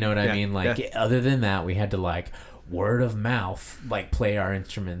 Yes. Yeah, you know what I Yeah, mean? Like, yeah. other than that, we had to like word of mouth like play our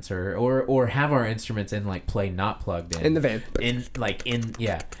instruments or have our instruments and like play not plugged in In the van.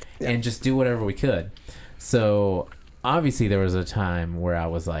 and just do whatever we could. So obviously there was a time where I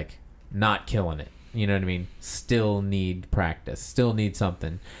was like not killing it, you know what I mean, still need practice, still need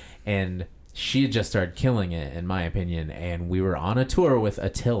something, and she had just started killing it in my opinion. And we were on a tour with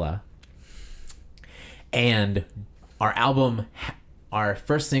Attila, and our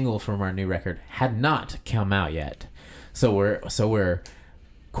first single from our new record had not come out yet. So we're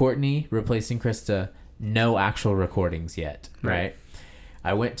Courtney replacing Krista, no actual recordings yet, right?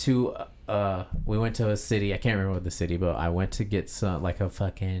 I went to we went to a city, I can't remember what the city, but I went to get some like a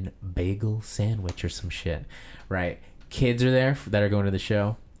fucking bagel sandwich or some shit, right? Kids are there that are going to the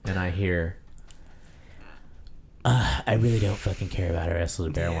show, and I hear I really don't fucking care about I Wrestled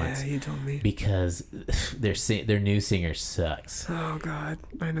a Bear Once. you told me. Because their new singer sucks. Oh God,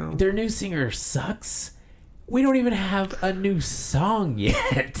 I know. Their new singer sucks. We don't even have a new song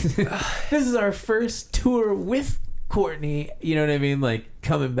yet. This is our first tour with Courtney. You know what I mean? Like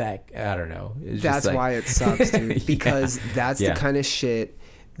coming back. I don't know. It's That's just like, why it sucks, dude. Because that's Yeah. the kind of shit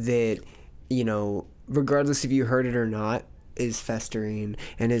that, you know, regardless if you heard it or not, is festering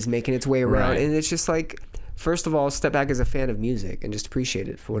and is making its way around. Right. And it's just like, first of all, step back as a fan of music and just appreciate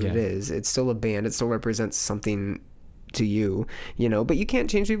it for what it Yeah. is. It's still a band. It still represents something to you, you know, but you can't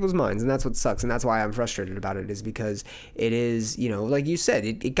change people's minds, and that's what sucks, and that's why I'm frustrated about it, is because it is, you know, like you said,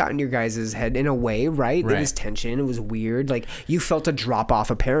 it got in your guys' head in a way, right? There was tension, it was weird, like you felt a drop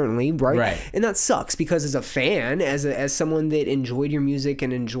off apparently, right? And that sucks, because as a fan, as someone that enjoyed your music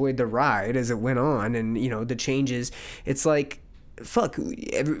and enjoyed the ride as it went on, and you know, the changes, it's like, fuck, we're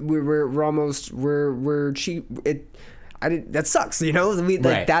cheap. That sucks, you know. I mean,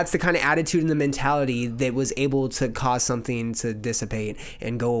 like, that's the kind of attitude and the mentality that was able to cause something to dissipate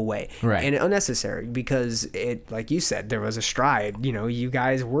and go away, and unnecessary, because it, like you said, there was a stride. You know, you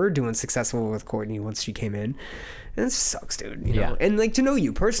guys were doing successful with Courtney once she came in. And it sucks, dude. You know? And like, to know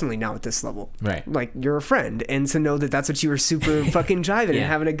you personally now at this level, like you're a friend, and to know that that's what you were super fucking jiving and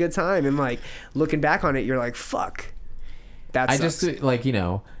having a good time, and like looking back on it, you're like, fuck. That sucks. I just, like, you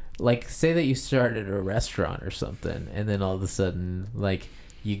know, like, say that you started a restaurant or something, and then all of a sudden, like,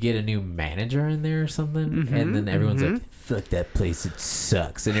 you get a new manager in there or something, and then everyone's like, fuck that place, it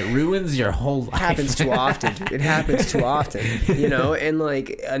sucks, and it ruins your whole life. Happens too often. It happens too often, you know, and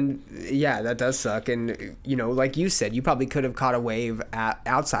like, and yeah, that does suck. And you know, like you said, you probably could have caught a wave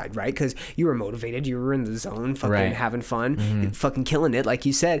outside, right? Because you were motivated, you were in the zone, fucking having fun, fucking killing it, like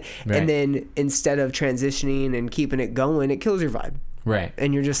you said. And then instead of transitioning and keeping it going, it kills your vibe.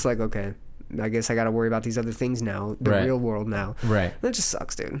 And you're just like, okay, I guess I got to worry about these other things now, the real world now. That just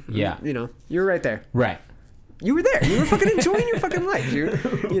sucks, dude. You know, you're right there. You were there. You were fucking enjoying your fucking life,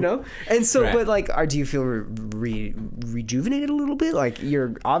 dude. You know? And so, but like, do you feel rejuvenated a little bit? Like,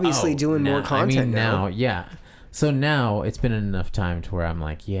 you're obviously doing more content now. So now it's been enough time to where I'm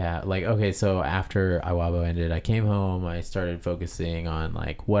like, like, okay, so after Iwabo ended, I came home, I started focusing on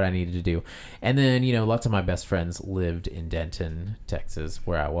like what I needed to do. And then, you know, lots of my best friends lived in Denton, Texas,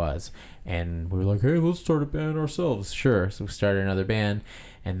 where I was. And we were like, hey, let's start a band ourselves. Sure. So we started another band.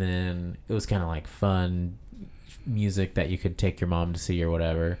 And then it was kind of like fun music that you could take your mom to see or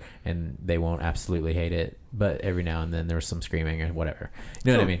whatever, and they won't absolutely hate it. But every now and then there was some screaming or whatever.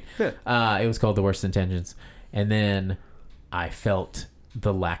 You know what I mean? It was called The Worst Intentions. And then I felt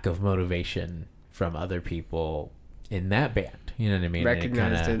the lack of motivation from other people in that band. You know what I mean?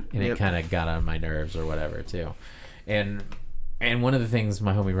 Recognized it. And it kind of got on my nerves or whatever too. And one of the things,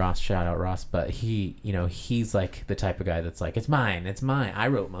 my homie Ross, shout out Ross, but he, you know, he's like the type of guy that's like, it's mine. I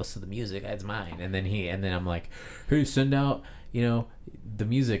wrote most of the music. It's mine. And then I'm like, hey, send out, you know, the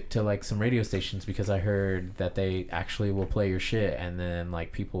music to like some radio stations, because I heard that they actually will play your shit, and then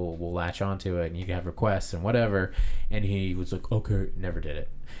like people will latch onto it and you can have requests and whatever. And he was like, okay, never did it.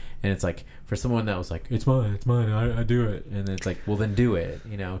 And it's like, for someone that was like, it's mine, I do it. And it's like, well, then do it,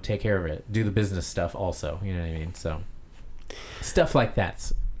 you know, take care of it, do the business stuff also, you know what I mean? So stuff like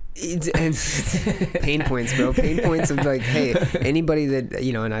that. And pain points, bro. Pain points of like, hey, anybody that,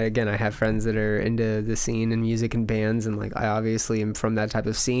 you know, and I have friends that are into the scene and music and bands, and like, I obviously am from that type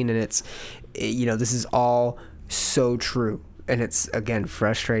of scene, and it's, you know, this is all so true. And it's, again,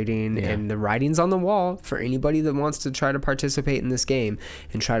 frustrating, and the writing's on the wall for anybody that wants to try to participate in this game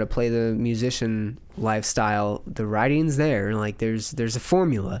and try to play the musician lifestyle. The writing's there, like there's a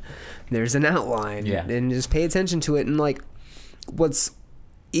formula, there's an outline, and just pay attention to it. And like, what's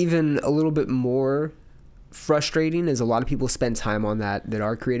even a little bit more frustrating is a lot of people spend time on that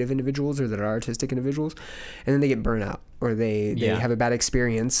are creative individuals or that are artistic individuals, and then they get burnt out, or they have a bad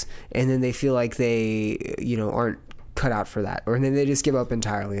experience, and then they feel like they, you know, aren't cut out for that, or then they just give up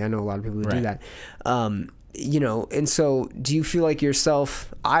entirely. I know a lot of people who do that. You know, and so do you feel like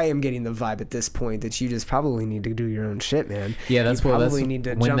yourself, I am getting the vibe at this point that you just probably need to do your own shit, man. That's need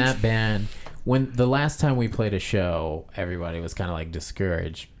to when that band, when the last time we played a show, everybody was kind of like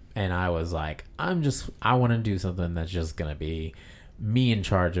discouraged, and I was like, I want to do something that's just gonna be me in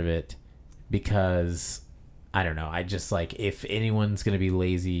charge of it, because I don't know, I just like, if anyone's gonna be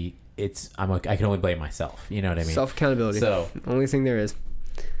lazy, I can only blame myself. You know what I mean? Self accountability. So only thing there is.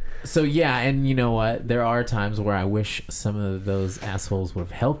 So yeah, and you know what? There are times where I wish some of those assholes would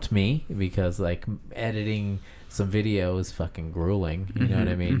have helped me, because like editing some video is fucking grueling. You know what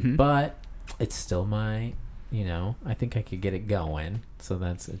I mean? But it's still my, you know, I think I could get it going. So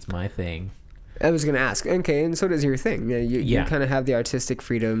it's my thing. I was gonna ask. Okay, and so does your thing. You kind of have the artistic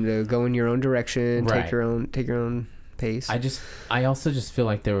freedom to go in your own direction, take your own pace. I also just feel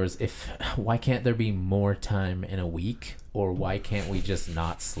like why can't there be more time in a week or why can't we just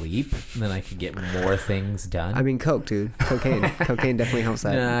not sleep? And then I could get more things done. I mean, coke, dude. Cocaine definitely helps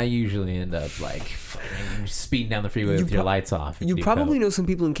that. Nah, I usually end up like fucking speeding down the freeway with your lights off. You probably know some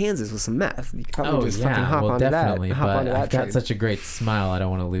people in Kansas with some meth. You could probably just fucking hop well, onto definitely, that. Hop but onto that I've got train. such a great smile. I don't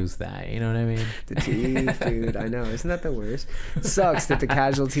want to lose that. You know what I mean? The teeth, dude. I know. Isn't that the worst? It sucks that the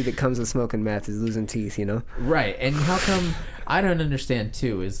casualty that comes with smoking meth is losing teeth, you know? Right. And how come I don't understand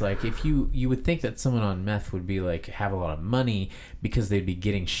too is like if you would think that someone on meth would be like have a lot of money because they'd be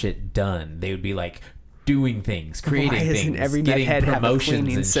getting shit done. They would be like doing things, creating Why doesn't things, every getting meth head have a promotions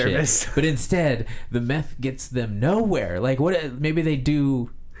cleaning and service? shit. But instead, the meth gets them nowhere. Like what? Maybe they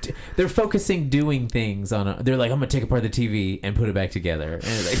do. They're focusing doing things on. They're like, I'm gonna take apart the TV and put it back together.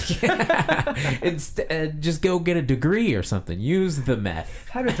 And like, instead, just go get a degree or something. Use the meth.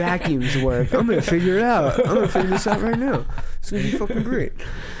 How do vacuums work? I'm gonna figure it out. I'm gonna figure this out right now. It's gonna be fucking great.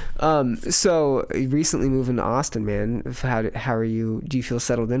 So recently moving to Austin, man. How are you? Do you feel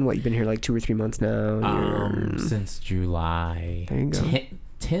settled in? What, you've been here like 2 or 3 months now? Since July. There you go.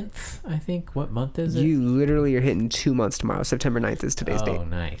 10th, I think. What month is it? You literally are hitting 2 months tomorrow. September 9th is today's date. Oh,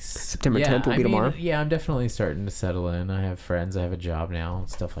 nice. September 10th will be tomorrow. Yeah, I'm definitely starting to settle in. I have friends. I have a job now and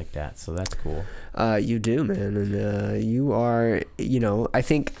stuff like that. So that's cool. You do, man. And you are, I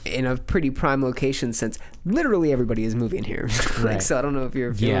think in a pretty prime location since literally everybody is moving here. Right. So I don't know if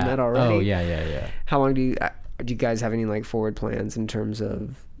you're feeling that already. Oh, yeah. How long do you guys have any like forward plans in terms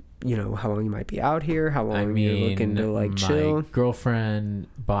of, how long you might be out here? How long you're looking to like chill? My girlfriend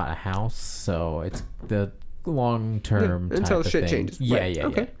bought a house, so it's the long-term type until of shit thing. changes. Yeah, Right. yeah,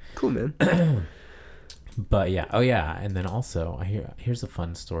 Okay. yeah. Cool, man. But yeah, and then also here's a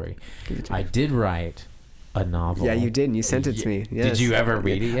fun story. Give it to me. I did write a novel. Yeah, you did. And you sent it to me. Yes. Did you ever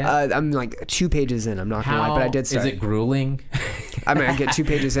read it yet? I'm like 2 pages in. I'm not gonna lie, but I did start. Is it grueling? I mean, I get 2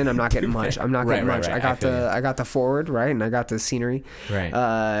 pages in. I'm not getting much. I'm not getting much. Right. I got the forward, right, and I got the scenery, Right.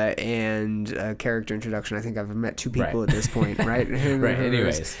 And a character introduction. I think I've met 2 people at this point, right? Right.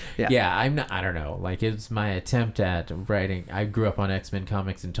 Anyways, yeah. I don't know. Like it's my attempt at writing. I grew up on X-Men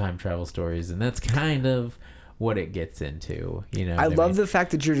comics and time travel stories, and that's kind of what it gets into, I love the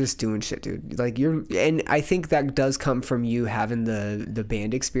fact that you're just doing shit, dude. Like and I think that does come from you having the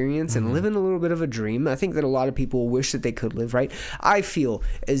band experience and living a little bit of a dream. I think that a lot of people wish that they could live, right? I feel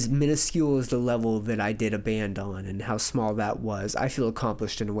as minuscule as the level that I did a band on and how small that was, I feel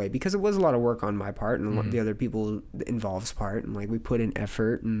accomplished in a way because it was a lot of work on my part and the other people involved's part, and like we put in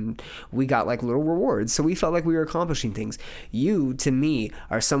effort and we got like little rewards, so we felt like we were accomplishing things. You, to me,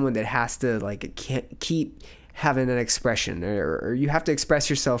 are someone that has to like keep having an expression, or you have to express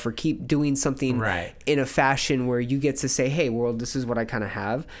yourself or keep doing something right in a fashion where you get to say, hey world, this is what I kind of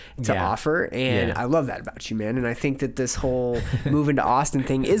have to offer. And I love that about you, man. And I think that this whole moving to Austin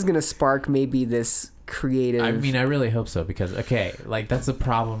thing is going to spark maybe this creative. I mean, I really hope so, because like that's a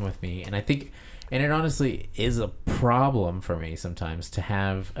problem with me, and I think, and it honestly is a problem for me sometimes to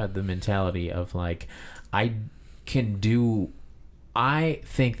have the mentality of like I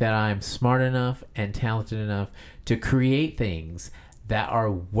think that I'm smart enough and talented enough to create things that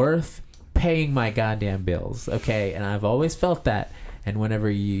are worth paying my goddamn bills. Okay. And I've always felt that. And whenever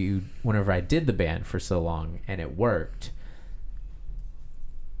I did the band for so long and it worked,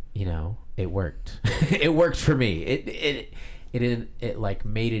 it worked. It worked for me. It like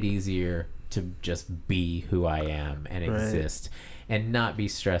made it easier to just be who I am and exist and not be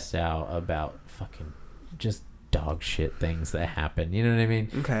stressed out about fucking just dog shit things that happen. You know what I mean?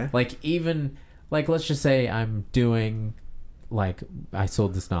 Okay. Like even like let's just say I'm doing like I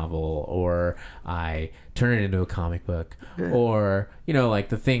sold this novel or I turn it into a comic book or like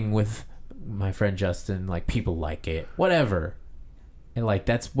the thing with my friend Justin, like people like it, whatever. And like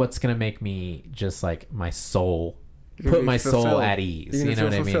that's what's gonna make me just like my soul put my soul at ease. You know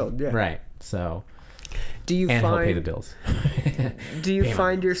what I mean? Yeah. Right. So do you help pay the bills. Do you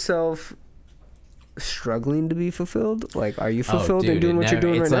find yourself struggling to be fulfilled? Like, are you fulfilled in doing what you're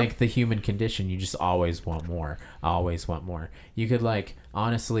doing right now? It's like the human condition. You just always want more. I always want more. You could like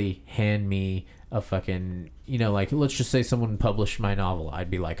honestly hand me a fucking, like let's just say someone published my novel.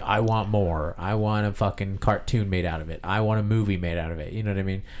 I'd be like, I want more. I want a fucking cartoon made out of it. I want a movie made out of it. You know what I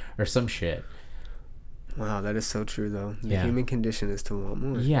mean? Or some shit. Wow, that is so true though. The human condition is to want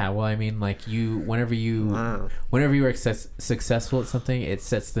more. Yeah, well, I mean, like whenever you are successful at something, it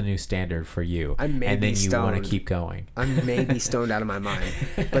sets the new standard for you, and then you want to keep going. I may be stoned out of my mind,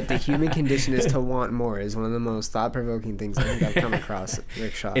 but the human condition is to want more is one of the most thought-provoking things I think I've come across.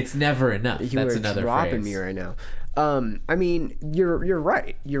 Rick Shaw. It's never enough. That's another dropping phrase. Me right now. I mean, you're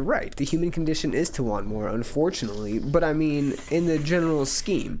right. You're right. The human condition is to want more, unfortunately. But I mean, in the general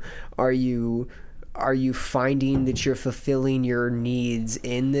scheme, are you are you finding that you're fulfilling your needs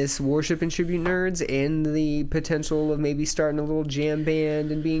in this Worship and Tribute Nerds and the potential of maybe starting a little jam band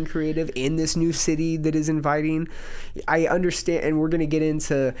and being creative in this new city that is inviting? I understand, and we're going to get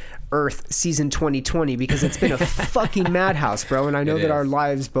into Earth season 2020 because it's been a fucking madhouse, bro. And I know It that our is.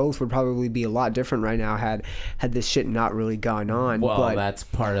 lives both would probably be a lot different right now had this shit not really gone on. Well, but that's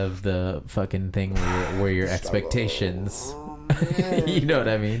part of the fucking thing where your expectations. You know what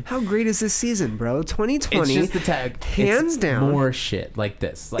I mean? how great is this season, bro? 2020. It's just the tag. Hands it's down. More shit like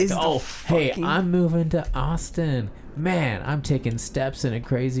this. Like, Is the hey, fucking- I'm moving to Austin. Man, I'm taking steps in a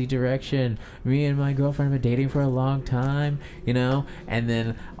crazy direction. Me and my girlfriend have been dating for a long time, you know? And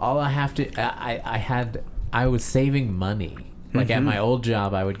then all I have to... I was saving money. Like at my old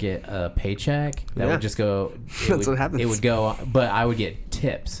job, I would get a paycheck that Yeah. would just go... That's what happens. It would go... But I would get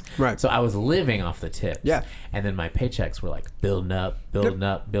tips. Right. So I was living off the tips. Yeah. And then my paychecks were like building up,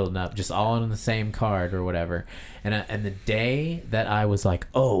 just all on the same card or whatever. And the day that I was like,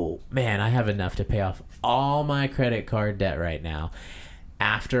 oh man, I have enough to pay off all my credit card debt right now.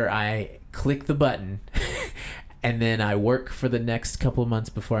 After I click the button and then I work for the next couple of months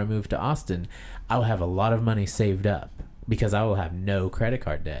before I move to Austin, I'll have a lot of money saved up because I will have no credit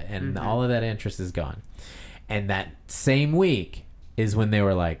card debt and all of that interest is gone. And that same week is when they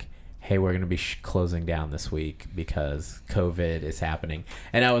were like, hey, we're going to be closing down this week because COVID is happening.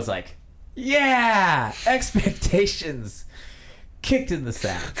 And I was like, yeah, expectations kicked in the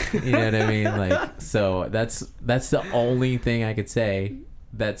sack. You know what I mean? Like, so that's the only thing I could say.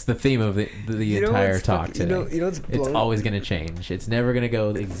 That's the theme of the You know entire what's talk fuck- today. you know what's it's blown- always going to change. It's never going to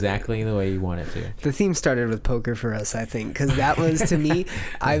go exactly the way you want it to. The theme started with poker for us, I think, because that was to me.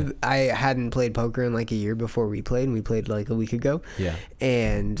 I hadn't played poker in like a year before we played, and we played like a week ago. Yeah.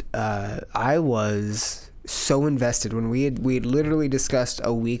 And I was so invested when we had literally discussed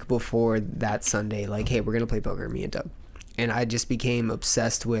a week before that Sunday, like, hey, we're gonna play poker, me and Doug, and I just became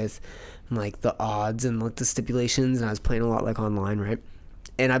obsessed with like the odds and like the stipulations, and I was playing a lot like online, right?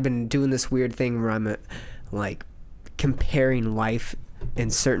 And I've been doing this weird thing where I'm like comparing life in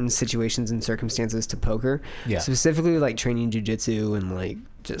certain situations and circumstances to poker. Yeah. Specifically like training jiu-jitsu and like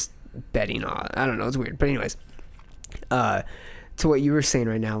just betting on. I don't know, it's weird. But anyways, to what you were saying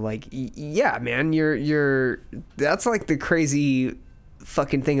right now, like yeah, man, you're that's like the crazy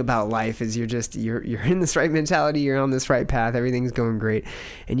fucking thing about life is you're in this right mentality, you're on this right path, everything's going great.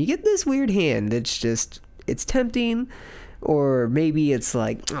 And you get this weird hand that's just it's tempting. Or maybe it's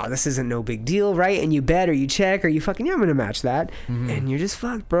like, oh, this isn't no big deal, right? And you bet or you check or you fucking, yeah, I'm going to match that. And you're just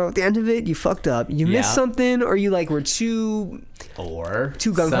fucked, bro. At the end of it, you fucked up. You Yeah. missed something or you like were too... Or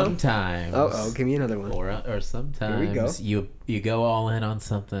Too gung-ho? sometimes. Oh, give me another one. Or sometimes go. you go all in on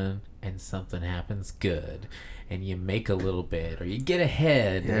something and something happens good and you make a little bit or you get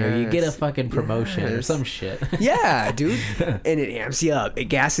ahead or you get a Yes. fucking promotion or Yes. some shit. Yeah, dude. And it amps you up. It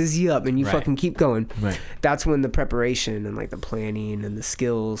gasses you up and you Right. fucking keep going. Right. That's when the preparation and like the planning and the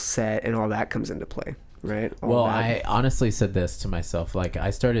skill set and all that comes into play, right? All Well, that. I honestly said this to myself. Like, I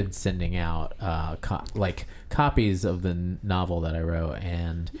started sending out copies of the novel that I wrote,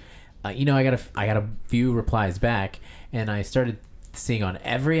 and I got a few replies back, and I started seeing on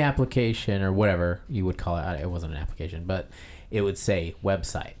every application or whatever you would call it. It wasn't an application, but it would say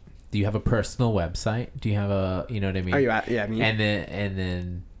website. Do you have a personal website? Do you have a, you know what I mean? Are you at, yeah, I mean, And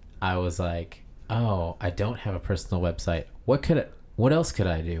then I was like, oh, I don't have a personal website. What else could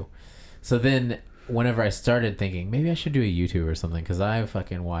I do? So then whenever I started thinking maybe I should do a YouTube or something, because I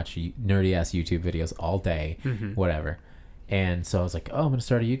fucking watch nerdy ass YouTube videos all day, whatever. And so I was like, oh, I'm going to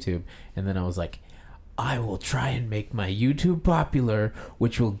start a YouTube. And then I was like, I will try and make my YouTube popular,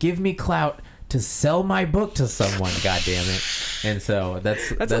 which will give me clout to sell my book to someone. God damn it. And so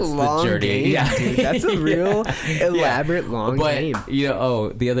that's a long the journey. game, Yeah. dude. That's a real elaborate long But, game.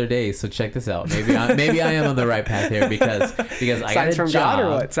 the other day, so check this out. Maybe I am on the right path here because I got Signs a from job. God or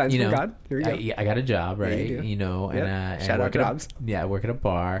what? Signs you from know, God? Here we go. I got a job, Yeah, right? you do. And Yep. and Shout I out work at jobs. I work at a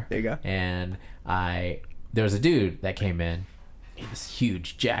bar. There you go. And there was a dude that came in. This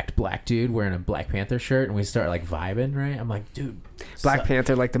huge jacked black dude wearing a Black Panther shirt, and we start like vibing, right? I'm like, dude, Black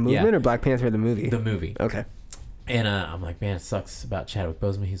Panther like the movement or Black Panther the movie? the movie. Okay. And I'm like, man, it sucks about Chadwick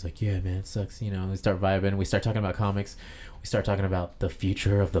Boseman. He's like, yeah, man, it sucks. You know, we start vibing. We start talking about comics. We start talking about the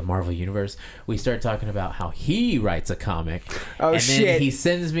future of the Marvel Universe. We start talking about how he writes a comic. Oh, and then shit. he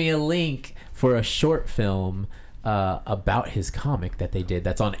sends me a link for a short film about his comic that they did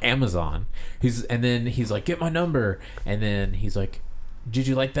that's on Amazon. And then he's like, get my number. And then he's like, did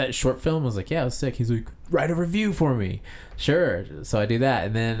you like that short film? I was like, yeah, it was sick. He's like, write a review for me. Sure. So I do that,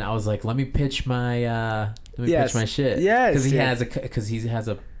 and then I was like, let me pitch my Yes. shit. Yes, because he yeah. has he has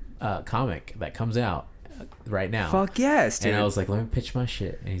comic that comes out right now. Fuck yes, dude. And I was like, let me pitch my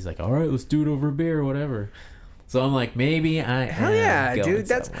shit. And he's like, all right, let's do it over a beer or whatever. So I'm like, maybe I Hell am yeah, going dude.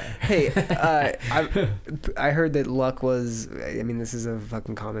 That's somewhere. hey. I heard that luck was. I mean, this is a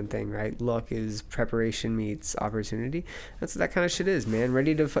fucking common thing, right? Luck is preparation meets opportunity. That's what that kind of shit is, man.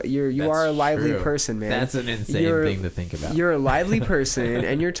 Ready to. You That's are a lively true. person, man. That's an insane thing to think about. You're a lively person,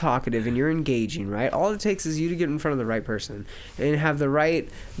 and you're talkative, and you're engaging, right? All it takes is you to get in front of the right person and have the right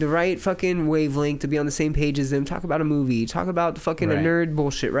fucking wavelength to be on the same page as them. Talk about a movie. Talk about fucking a Right. nerd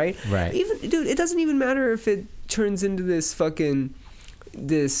bullshit, right? Right. Even dude, it doesn't even matter if it turns into this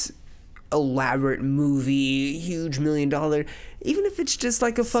elaborate movie, huge $1 million, even if it's just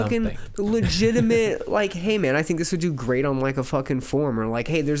like a fucking Something. legitimate, like, hey man, I think this would do great on like a fucking forum, or like,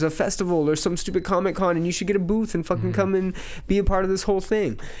 hey, there's a festival or some stupid Comic Con and you should get a booth and fucking come and be a part of this whole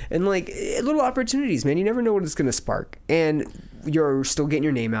thing. And like little opportunities, man, you never know what it's gonna spark. And you're still getting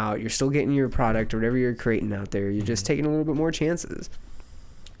your name out, you're still getting your product or whatever you're creating out there, you're just taking a little bit more chances.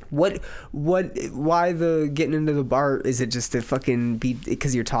 Why the getting into the bar? Is it just to fucking be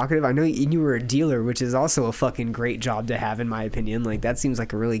because you're talkative? I know you were a dealer, which is also a fucking great job to have in my opinion. Like that seems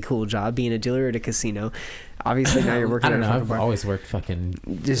like a really cool job, being a dealer at a casino. Obviously now you're working I don't at know. a I've bar. always worked fucking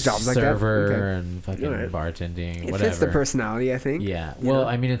Just jobs like that? server Okay. and fucking Alright. bartending, It whatever. fits the personality, I think. Yeah. You Well, know?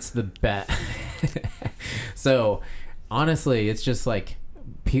 I mean, it's the best. So, honestly, it's just like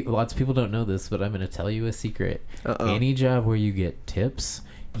lots of people don't know this, but I'm going to tell you a secret. Uh-oh. Any job where you get tips,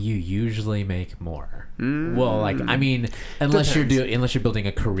 you usually make more. Mm. Well, like I mean, unless Depends. you're building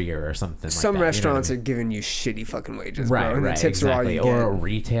a career or something. Some like that, restaurants you know are giving you shitty fucking wages, what I mean? bro, and Right. the tips Exactly. are all you Or get.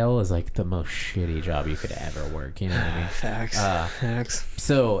 retail is like the most shitty job you could ever work. You know what I mean? Facts. Facts.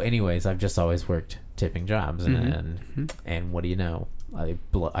 So, anyways, I've just always worked tipping jobs, Mm-hmm. and what do you know?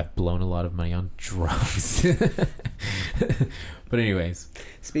 I've blown a lot of money on drugs. But anyways,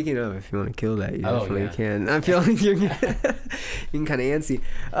 Speaking of, if you want to kill that, you Oh, definitely yeah. can. I feel like you're getting kind of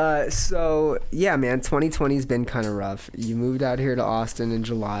antsy. So yeah, man, 2020's been kind of rough. You moved out here to Austin in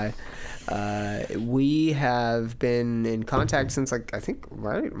July. We have been in contact since like I think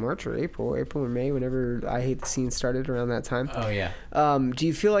March or April or May, whenever I Hate the Scene started around that time. oh yeah. Do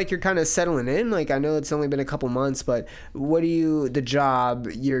you feel like you're kind of settling in? Like I know it's only been a couple months, but the job,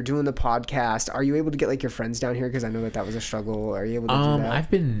 you're doing the podcast. Are you able to get like your friends down here? Because I know that was a struggle. Are you able to do that? I've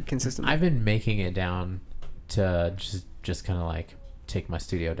been consistently? I've been making it down to just kind of like take my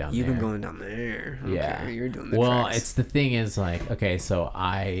studio down You've there. been going down there. Okay, Yeah. you're doing the Well, tracks. it's the thing is like, okay, so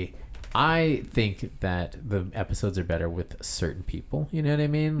I think that the episodes are better with certain people. You know what I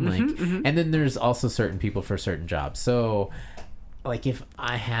mean? Like, and then there's also certain people for certain jobs. So, like, if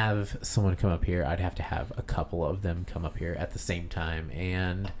I have someone come up here, I'd have to have a couple of them come up here at the same time.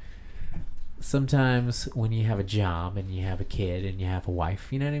 And sometimes when you have a job and you have a kid and you have a wife,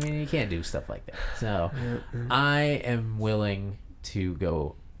 you know what I mean? You can't do stuff like that. So, I am willing to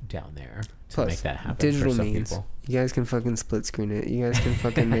go down there to Plus, make that happen digital for some means. people. You guys can fucking split screen it. You guys can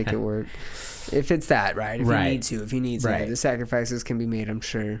fucking make it work. If it's that, right? If Right. you need to. Right. The sacrifices can be made, I'm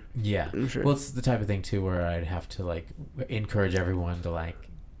sure. Yeah. I'm sure. Well, it's the type of thing too where I'd have to like encourage everyone to like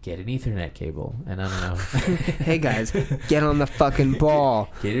get an Ethernet cable, and I don't know. Hey guys, get on the fucking ball.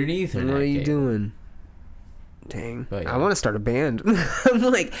 Get an Ethernet. What are you cable. doing? Dang. But, yeah. I want to start a band. I'm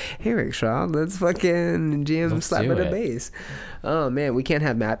like, hey Rickshaw, let's fucking jam, Let's slap do at a it. bass. Oh man, we can't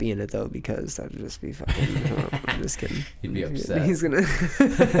have Mappy in it though because that'd just be fucking. I'm just kidding. He'd be upset. He's gonna.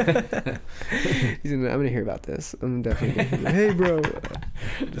 I'm gonna hear about this. I'm definitely. Hey bro.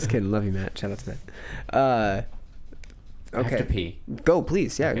 Just kidding. Love you, Matt. Shout out to Matt. I have Okay. to pee. Go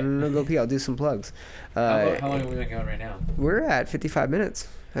please. Yeah. Okay. No, go pee. I'll do some plugs. How long are we going right now? We're at 55 minutes.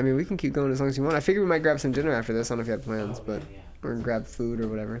 I mean, we can keep going as long as you want. I figure we might grab some dinner after this. I don't know if you had plans, but or grab food or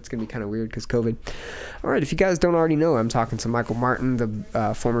whatever. It's gonna be kind of weird because COVID. All right, if you guys don't already know, I'm talking to Michael Martin,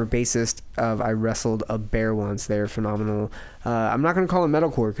 the former bassist of I Wrestled a Bear Once. They're phenomenal. I'm not gonna call them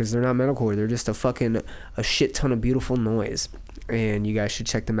metalcore because they're not metalcore. They're just a shit ton of beautiful noise, and you guys should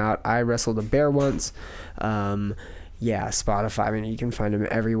check them out. I Wrestled a Bear Once. Yeah, Spotify. I mean, you can find them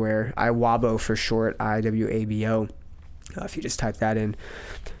everywhere. IWABO for short. IWABO. If you just type that in,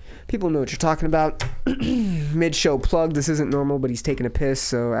 people know what you're talking about. Mid-show plug. This isn't normal, but he's taking a piss.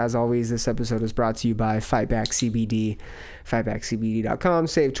 So as always, this episode is brought to you by Fightback CBD. Fightbackcbd.com.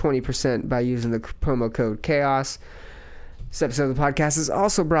 Save 20% by using the promo code CHAOS. This episode of the podcast is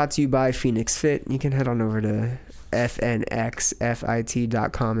also brought to you by Phoenix Fit. You can head on over to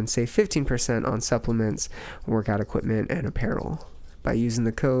fnxfit.com and save 15% on supplements, workout equipment, and apparel by using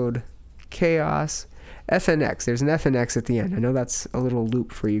the code CHAOS. FNX. There's an FNX at the end. I know that's a little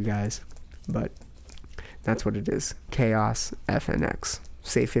loop for you guys, but that's what it is. Chaos FNX.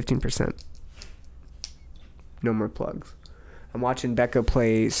 Save 15%. No more plugs. I'm watching Becca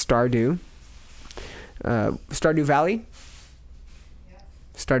play Stardew. Stardew Valley?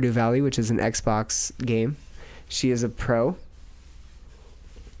 Stardew Valley, which is an Xbox game. She is a pro.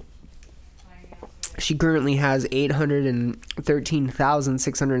 She currently has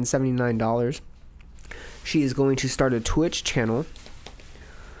 $813,679. She is going to start a Twitch channel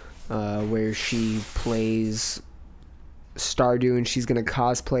where she plays Stardew, and she's going to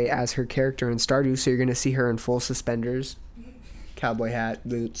cosplay as her character in Stardew. So you're going to see her in full suspenders, cowboy hat,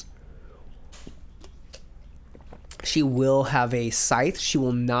 boots. She will have a scythe. She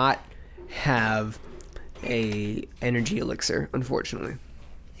will not have a energy elixir, unfortunately.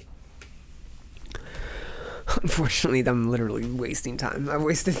 Unfortunately, I'm literally wasting time. I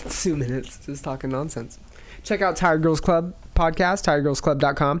wasted 2 minutes just talking nonsense. Check out Tired Girls Club podcast,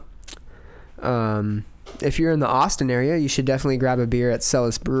 tiredgirlsclub.com. If you're in the Austin area, you should definitely grab a beer at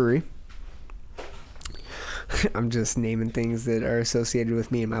Celis Brewery. I'm just naming things that are associated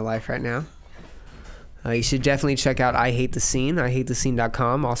with me in my life right now. You should definitely check out I Hate the Scene,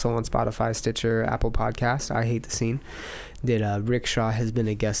 IHateTheScene.com, also on Spotify, Stitcher, Apple Podcasts. I Hate the Scene, that Rick Shaw has been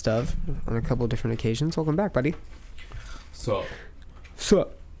a guest of on a couple different occasions. Welcome back, buddy. So,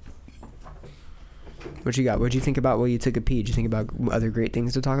 what you got? What'd you think about while you took a pee? Did you think about other great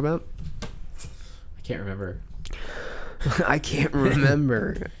things to talk about? I can't remember. I can't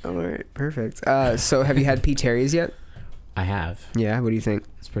remember. All right, perfect. So have you had P. Terry's yet? I have. Yeah, what do you think?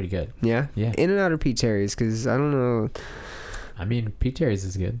 It's pretty good. Yeah? Yeah. In and out or P. Terry's? Because I don't know. I mean, P. Terry's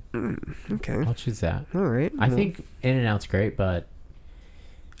is good. Okay. I'll choose that. All right. I think In-N-Out's great, but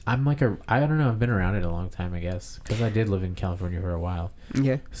I'm like I don't know, I've been around it a long time, I guess, because I did live in California for a while.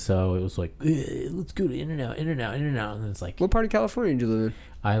 Yeah. So it was like, let's go to In-N-Out, In-N-Out, In-N-Out, and it's like, What part of California did you live in?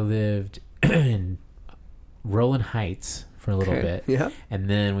 I lived in Rowland Heights for a little bit, Yeah. and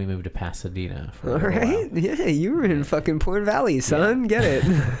then we moved to Pasadena for a All little right. while. Yeah, you were in fucking Point Valley, son. Get it.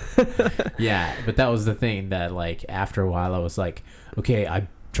 Yeah, but that was the thing that, like, after a while I was like, okay, I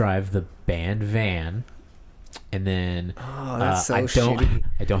drive the band van, and then Oh, that's so I shitty.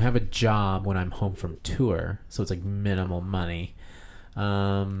 don't have a job when I'm home from tour, so it's like minimal money.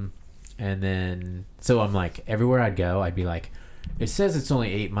 And then so I'm like, everywhere I'd go, I'd be like, it says it's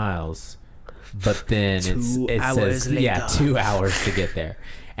only 8 miles, but then it says 2 hours to get there.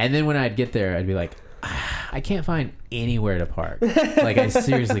 And then when I'd get there, I'd be like, I can't find anywhere to park. Like, I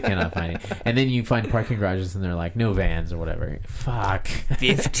seriously cannot find it. And then you find parking garages and they're like, no vans or whatever. Fuck.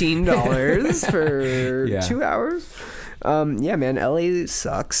 $15 for Yeah. 2 hours. Yeah, man, LA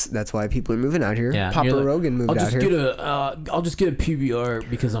sucks. That's why people are moving out here. Yeah, Papa you're like, Rogan moved out here. I'll just get a PBR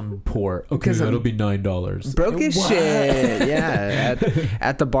because I'm poor. Okay, Because I'm that'll be $9. Broke as What? shit. Yeah,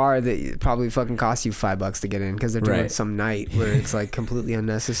 at the bar that probably fucking cost you $5 to get in because they're doing Right. some night where it's like completely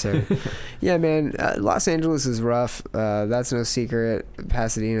unnecessary. Yeah, man, Los Angeles is rough. That's no secret.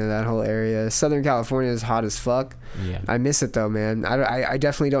 Pasadena, that whole area. Southern California is hot as fuck. Yeah. I miss it though, man. I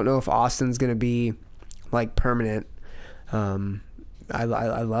definitely don't know if Austin's gonna be like permanent. I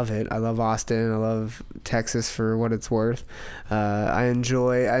love it. I love Austin. I love Texas for what it's worth. I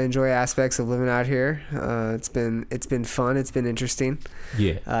enjoy aspects of living out here. It's been fun. It's been interesting.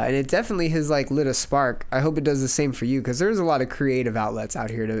 Yeah. And it definitely has like lit a spark. I hope it does the same for you because there's a lot of creative outlets out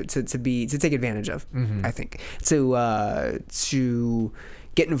here to take advantage of. Mm-hmm. I think to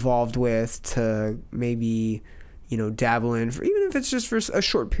get involved with, to maybe dabble in, for even if it's just for a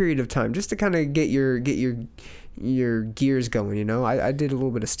short period of time, just to kind of get your gears going. I did a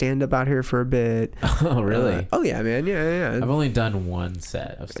little bit of stand up out here for a bit. Oh, really? Oh yeah, man. Yeah. I've only done one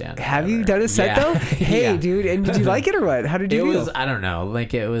set of stand-up. Have you ever. done a set Yeah. though? Hey, Yeah. dude, and did you like it or what? How did you It feel? was, I don't know,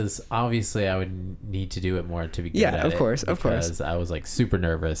 like, it was, obviously I would need to do it more to be good Yeah, at of it, course. because I was like super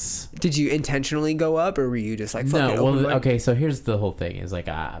nervous. Did you intentionally go up, or were you just like, fuck it, No, open well, mic? okay, so here's the whole thing is like,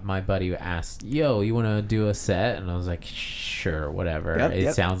 my buddy asked, yo, you want to do a set? And I was like, sure, whatever.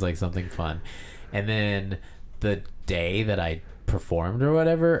 It sounds like something fun. And then the day that I performed or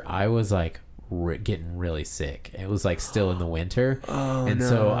whatever, I was like getting really sick. It was like still in the winter. Oh, and no.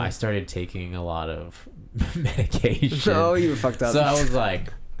 so I started taking a lot of medication. Oh, you were fucked up. So I was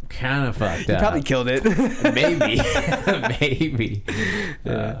like kind of fucked You up. probably killed it. Maybe. Maybe.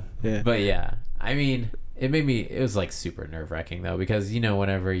 Yeah. But yeah, I mean, it was like super nerve wracking though, because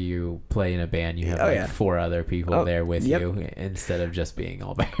whenever you play in a band, you have 4 other people there with you instead of just being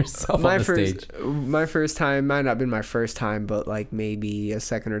all by yourself on the stage. My first time might not have been my first time, but like maybe a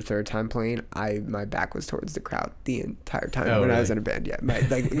second or third time playing, my back was towards the crowd the entire time when really? I was in a band. Yeah,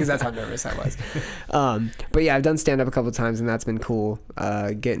 because that's how nervous I was. But yeah, I've done stand up a couple times and that's been cool.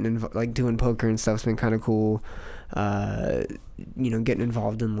 Getting doing poker and stuff's been kind of cool. getting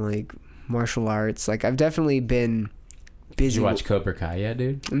involved in like martial arts. Like I've definitely been Did busy. you watch Cobra Kai yet,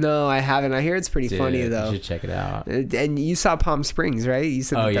 dude? No, I haven't. I hear it's pretty funny Dude, though. You should check it out. And you saw Palm Springs, right? You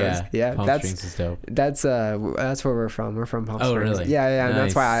said Oh that yeah, Palm that's Springs is dope. that's where we're from. We're from Palm Oh, Springs. really? Yeah, and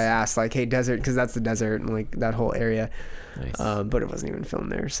that's why I Nice. asked, like, hey, desert, because that's the desert and like that whole area. Nice. But it wasn't even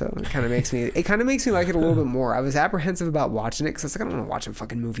filmed there, so it kind of makes me like it a little bit more. I was apprehensive about watching it because I was like, I don't want to watch a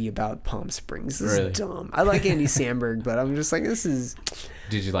fucking movie about Palm Springs. This Really? is dumb. I like Andy Samberg, but I'm just like, this is.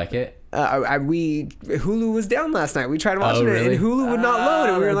 Did you like it? Hulu was down last night. We tried watching really? it, and Hulu would not load.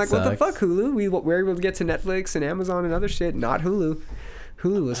 And we were that like, "What the sucks. fuck, Hulu?" We were able to get to Netflix and Amazon and other shit. Not Hulu.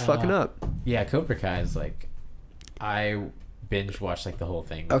 Hulu was fucking up. Yeah, Cobra Kai is like, I binge watched like the whole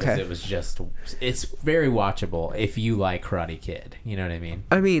thing because Okay. it was it's very watchable if you like Karate Kid. You know what I mean?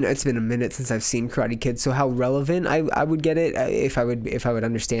 I mean, it's been a minute since I've seen Karate Kid, so how relevant I would get it if I would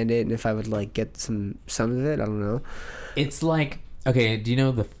understand it and if I would like get some of it. I don't know. It's like, okay, do you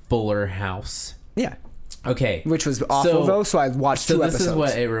know the Fuller House? Yeah, Okay, which was awful though. So I watched so two this episodes. is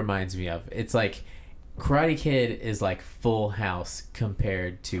what it reminds me of. It's like Karate Kid is like Full House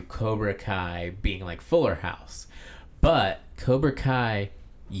compared to Cobra Kai being like Fuller House, but Cobra Kai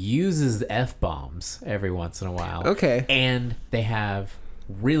uses F-bombs every once in a while. Okay. And they have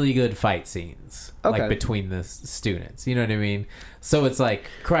really good fight scenes Okay. like between the students. You know what I mean? So it's like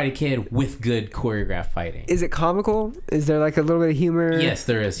Karate Kid with good choreographed fighting. Is it comical? Is there like a little bit of humor? Yes,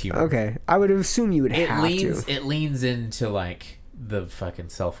 there is humor. Okay, I would assume you would have to. It leans into like the fucking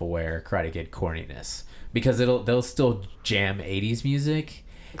self-aware Karate Kid corniness because they'll still jam 80s music,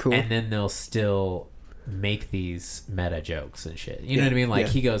 Cool. and then they'll still make these meta jokes and shit. You know what I mean? Like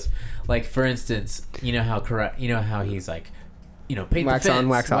yeah. he goes, like for instance, you know how he's like, paint Wax the fence, on,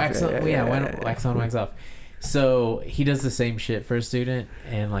 wax off. wax on, Yeah. wax on, wax off. So he does the same shit for a student,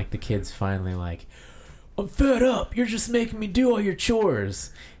 and like the kid's finally like, I'm fed up. You're just making me do all your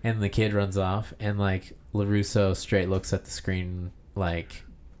chores. And the kid runs off, and like LaRusso straight looks at the screen like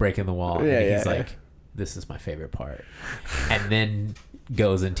breaking the wall. Yeah, and yeah, he's yeah. like, this is my favorite part. And then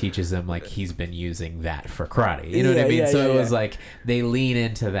goes and teaches them like he's been using that for karate. You know what I Yeah, mean? yeah, So yeah, it was yeah. like they lean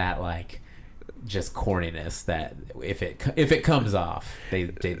into that like just corniness that if it comes off,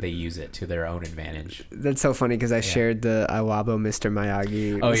 they use it to their own advantage. That's so funny because I shared the Iwabo Mr.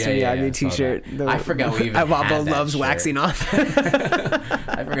 Miyagi Oh, Mr. yeah, Miyagi I saw t-shirt. that. I forgot we even had Iwabo that loves shirt. waxing off.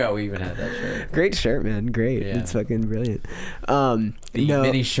 I forgot we even had that shirt. Great shirt, man. Great. Yeah. It's fucking brilliant. The No,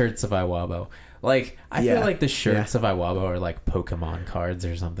 mini shirts of Iwabo. Like I Yeah, feel like the shirts of Iwabo are like Pokemon cards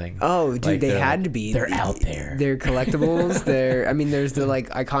or something. oh, dude, Like, they they're had like- to be. They're out there. They're collectibles. I mean, there's the like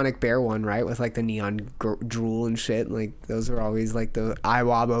iconic bear one, right, with like the neon drool and shit. Like those are always like the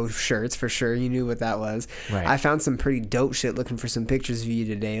Iwabo shirts for sure. You knew what that was. Right. I found some pretty dope shit looking for some pictures of you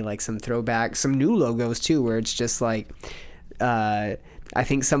today, like some throwback, some new logos too, where it's just like. I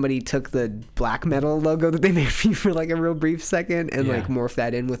think somebody took the black metal logo that they made for you for like a real brief second and Yeah. like morphed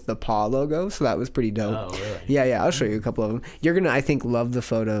that in with the paw logo, so that was pretty dope. Oh, really? Yeah, I'll show you a couple of them. You're gonna, I think, love the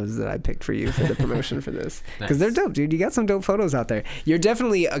photos that I picked for you for the promotion for this because they're Nice. dope, dude. You got some dope photos out there. You're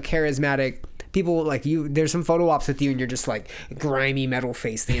definitely a charismatic. People like you. There's some photo ops with you, and you're just like grimy metal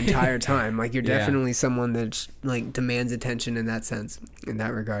face the entire time. Like you're Yeah. definitely someone that like demands attention in that sense, in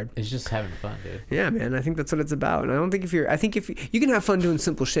that regard. It's just having fun, dude. Yeah, man. I think that's what it's about. And I don't think I think if you can have fun doing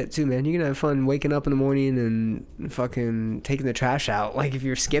simple shit too, man. You can have fun waking up in the morning and fucking taking the trash out. Like if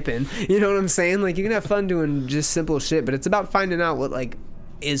you're skipping, you know what I'm saying? Like you can have fun doing just simple shit, but it's about finding out what like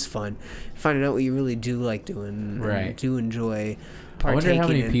is fun, finding out what you really do like doing, and Right. do enjoy. I wonder how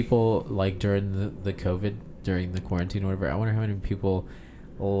many in. people like during the COVID, during the quarantine or whatever. I wonder how many people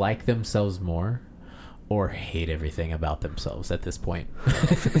like themselves more or hate everything about themselves at this point.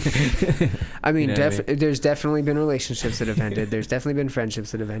 I mean, You know what I there's definitely been relationships that have ended. There's definitely been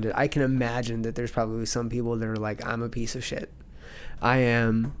friendships that have ended. I can imagine that there's probably some people that are like, I'm a piece of shit. I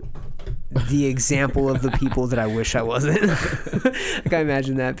am the example of the people that I wish I wasn't. Like I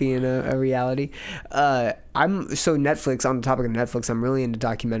imagine that being a reality. I'm so Netflix, on the topic of Netflix, I'm really into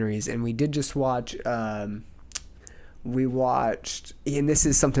documentaries, and we did just watch we watched, and this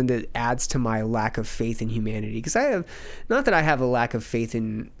is something that adds to my lack of faith in humanity, because I have, not that I have a lack of faith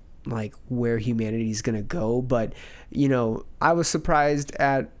in like where humanity is going to go, but you know, I was surprised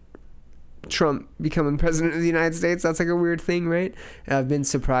at Trump becoming president of the United States. That's like a weird thing, right? I've been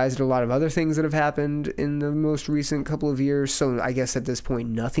surprised at a lot of other things that have happened in the most recent couple of years, so I guess at this point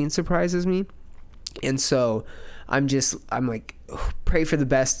nothing surprises me. And so I'm like, pray for the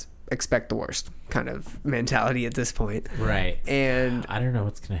best, expect the worst kind of mentality at this point. Right. And I don't know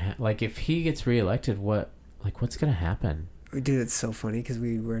what's gonna happen. Like if he gets reelected, what's gonna happen? Dude, it's so funny because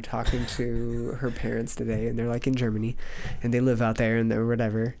we were talking to her parents today, and they're like in Germany, and they live out there and they're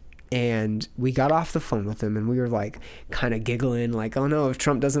whatever. And we got off the phone with them, and we were like kind of giggling, like, oh no, if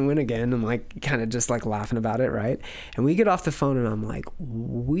Trump doesn't win again, and like kind of just like laughing about it, right? And we get off the phone, and I'm like,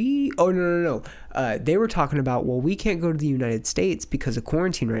 oh no. They were talking about, well, we can't go to the United States because of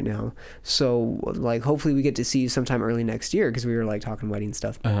quarantine right now. So like, hopefully we get to see you sometime early next year, because we were like talking wedding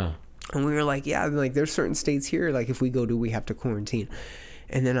stuff. And we were like, yeah, like there's certain states here, like if we go to, we have to quarantine.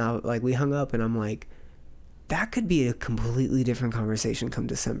 And then we hung up, and I'm like, that could be a completely different conversation come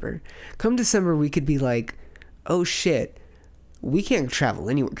December. Come December, we could be like, oh shit, we can't travel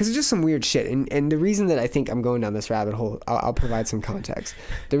anywhere, because it's just some weird shit. And the reason that I think I'm going down this rabbit hole, I'll provide some context.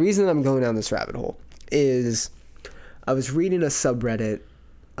 The reason that I'm going down this rabbit hole is I was reading a subreddit,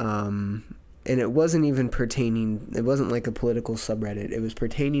 and it wasn't even pertaining, it wasn't like a political subreddit, it was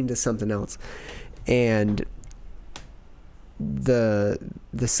pertaining to something else. And the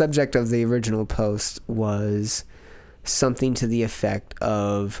subject of the original post was something to the effect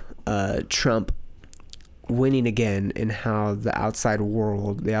of Trump winning again, and how the outside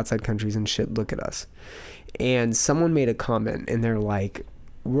world, the outside countries and shit look at us. And someone made a comment, and they're like,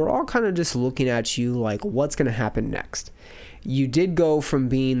 we're all kind of just looking at you like, what's going to happen next? You did go from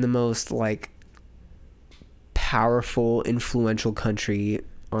being the most like powerful, influential country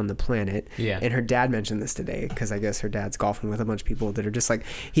on the planet. Yeah. And her dad mentioned this today, because I guess her dad's golfing with a bunch of people that are just like,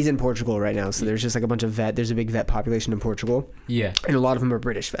 he's in Portugal right now, so there's just like a bunch of there's a big vet population in Portugal. Yeah. And a lot of them are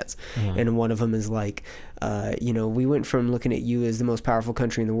British vets. And one of them is like, we went from looking at you as the most powerful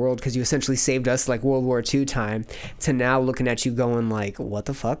country in the world because you essentially saved us like World War II time, to now looking at you going like, what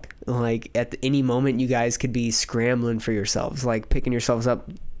the fuck? Like at any moment you guys could be scrambling for yourselves, like picking yourselves up,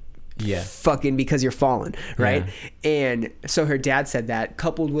 fucking because you're fallen, right? And so her dad said that,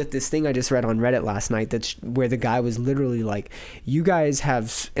 coupled with this thing I just read on Reddit last night, that's where the guy was literally like, you guys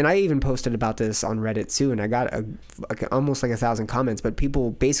have, and I even posted about this on Reddit too, and I got almost like 1,000 comments, but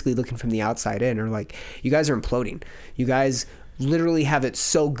people basically looking from the outside in are like, you guys are imploding. You guys literally have it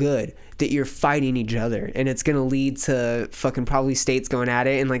so good that you're fighting each other, and it's gonna lead to fucking probably states going at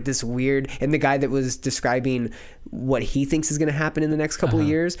it, and like this weird. And the guy that was describing what he thinks is gonna happen in the next couple of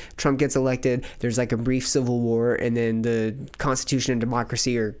years, Trump gets elected, there's like a brief civil war, and then the Constitution and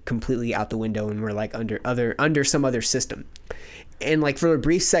democracy are completely out the window, and we're like under some other system. And like for a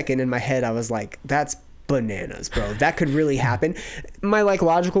brief second in my head, I was like, that's bananas, bro. That could really happen. My like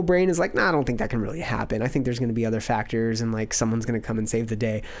logical brain is like, nah, I don't think that can really happen. I think there's going to be other factors, and like someone's going to come and save the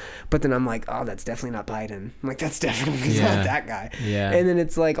day. But then I'm like, oh, that's definitely not Biden. I'm like, that's definitely not that guy. Yeah. And then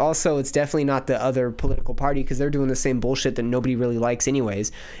it's like, also, it's definitely not the other political party, because they're doing the same bullshit that nobody really likes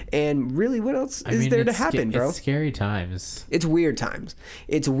anyways. And really, what else is there to happen, bro? It's scary times. It's weird times.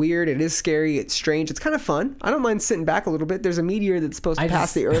 It's weird. It is scary. It's strange. It's kind of fun. I don't mind sitting back a little bit. There's a meteor that's supposed to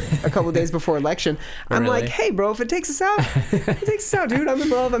pass the Earth a couple of days before election. I'm like, hey, bro, if it takes us out, it takes us out, dude. I'm in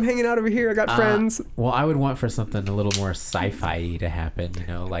love. I'm hanging out over here. I got friends. Well, I would want for something a little more sci-fi to happen,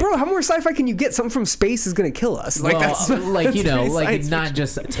 like, bro, how more sci-fi can you get? Something from space is gonna kill us. Like, that's like, that's like not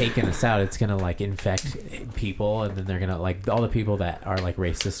just taking us out. It's gonna like infect people, and then they're gonna like, all the people that are like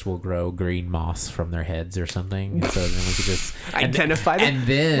racist will grow green moss from their heads or something. And so then we could just identify them. And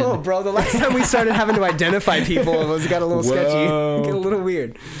then, oh, bro, the last time we started having to identify people, it got a little sketchy, get a little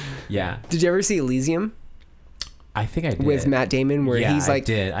weird. Yeah. Did you ever see Elysium? I think I did. With Matt Damon, where he's like,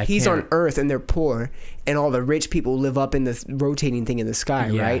 he's on Earth and they're poor, and all the rich people live up in this rotating thing in the sky,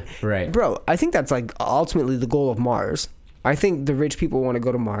 right? Right. Bro, I think that's like ultimately the goal of Mars. I think the rich people want to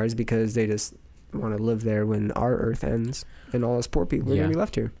go to Mars because they just want to live there when our Earth ends, and all us poor people are going to be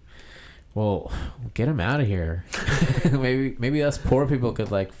left here. Well, get them out of here. maybe us poor people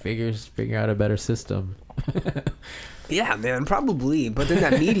could like figure out a better system. Yeah, man, probably. But then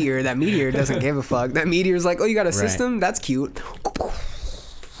that meteor doesn't give a fuck. That meteor's like, oh, you got a system? That's cute.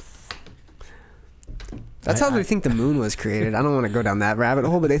 That's how they think the moon was created. I don't want to go down that rabbit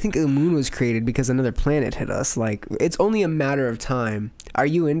hole, but they think the moon was created because another planet hit us. Like, it's only a matter of time. Are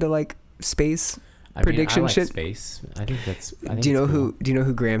you into like space prediction I like shit? Space. I think that's. Do you know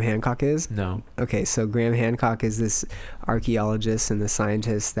who Graham Hancock is? No. Okay, so Graham Hancock is this archaeologist and the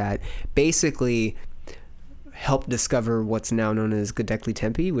scientist that basically helped discover what's now known as Göbekli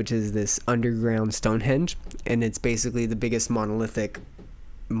Tepe, which is this underground Stonehenge, and it's basically the biggest monolithic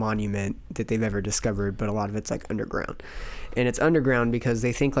monument that they've ever discovered, but a lot of it's like underground. And it's underground because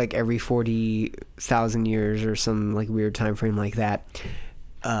they think like every 40,000 years or some like weird time frame like that,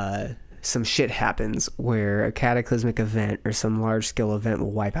 some shit happens where a cataclysmic event or some large scale event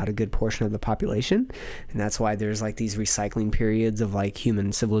will wipe out a good portion of the population. And that's why there's like these recycling periods of like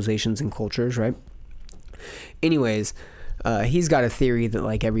human civilizations and cultures, right? Anyways, He's got a theory that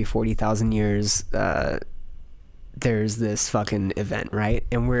like every 40,000 years, there's this fucking event, right?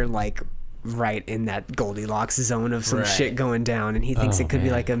 And we're like right in that Goldilocks zone of some Right. shit going down, and he thinks Oh, it could be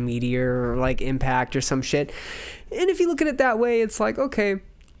man. like a meteor or like impact or some shit. And if you look at it that way, it's like, okay,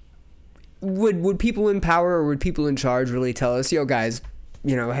 would people in power or would people in charge really tell us, yo guys,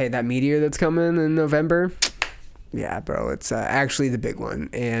 you know, hey, that meteor that's coming in November, yeah bro, it's actually the big one,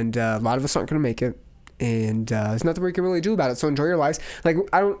 and a lot of us aren't gonna make it, and there's nothing we can really do about it, so enjoy your lives. Like,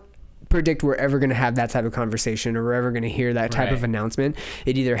 I don't predict we're ever going to have that type of conversation, or we're ever going to hear that type Right. of announcement.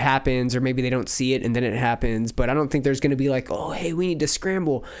 It either happens or maybe they don't see it and then it happens, but I don't think there's going to be like, oh hey, we need to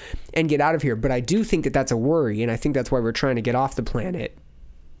scramble and get out of here. But I do think that that's a worry, and I think that's why we're trying to get off the planet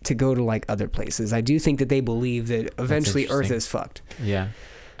to go to like other places. I do think that they believe that eventually Earth interesting. is fucked. Yeah.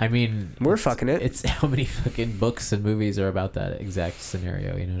 I mean, We're it's- fucking it. It's how many fucking books and movies are about that exact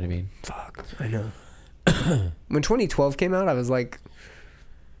scenario. You know what I mean? Fuck, I know. When 2012 came out, I was like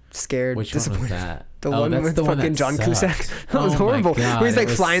scared, Which one disappointed. was that? The Oh, one that's with the one fucking that John sucked. Cusack. That was Oh my horrible. God, Where he's like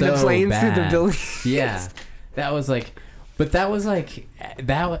it was flying the so planes through the bad. building. Yeah. That was like, but that was like,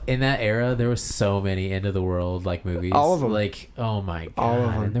 that in that era, there was so many end of the world like movies. All of them. Like, oh my God. All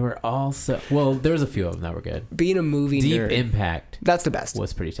of them. And they were all so, well, there was a few of them that were good. Being a movie Deep nerd, Impact that's the best.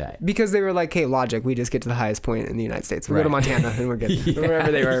 was pretty tight. Because they were like, hey, logic, we just get to the highest point in the United States. We go to Right. Montana and we're good. Yeah.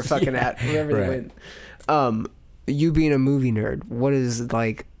 Wherever they were fucking at, wherever Right. they went. You being a movie nerd, what is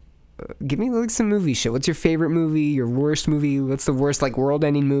like, give me like some movie shit. What's your favorite movie, your worst movie? What's the worst like world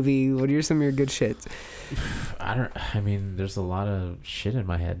ending movie? What are some of your good shits? I mean, there's a lot of shit in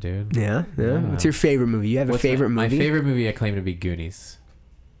my head, dude. Yeah, yeah. Yeah. What's your favorite movie? You have a What's favorite my movie? favorite movie I claim to be Goonies.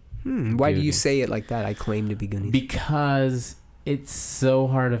 Why do you Goonies. say it like that? I claim to be Goonies. Because it's so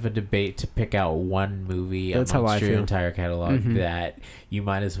hard of a debate to pick out one movie That's how amongst I your feel. entire catalog Mhm. that you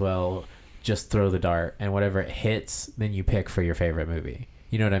might as well just throw the dart, and whatever it hits, then you pick for your favorite movie.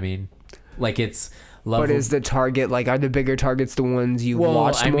 You know what I mean? Like, it's love. But is the target like, are the bigger targets the ones you well,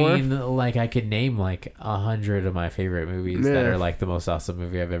 watched I more? mean, like, I could name like 100 of my favorite movies that Yeah. are like the most awesome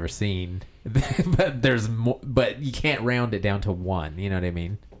movie I've ever seen. But there's more, but you can't round it down to one. You know what I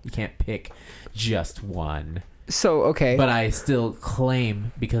mean? You can't pick just one. So okay, But I still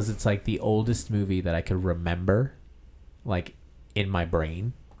claim, because it's like the oldest movie that I could remember, like in my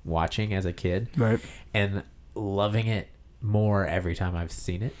brain, watching as a kid, right. and loving it more every time I've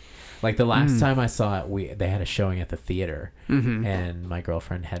seen it. Like the last time I saw it, they had a showing at the theater, and my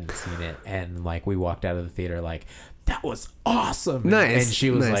girlfriend hadn't seen it, and like we walked out of the theater like, that was awesome. Nice, And she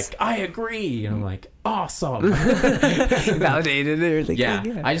was nice. like, I agree. And I'm like, awesome. Validated it. Like, Yeah.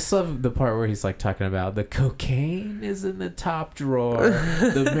 oh, I just love the part where he's like talking about the cocaine is in the top drawer,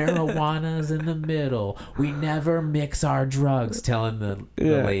 the marijuana's in the middle. We never mix our drugs, telling the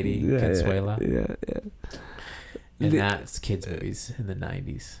lady, Consuela. Yeah. And that's kids' movies in the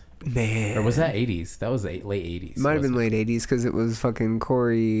 90s. Man. Or was that 80s? That was the late 80s. Might have been wasn't late 80s because it was fucking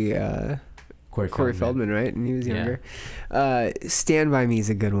Corey it? Corey Feldman, right? And he was Yeah. younger. Stand By Me is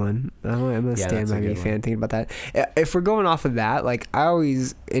a good one. I'm a Yeah, Stand that's a By Me good fan one. thinking about that. If we're going off of that, like I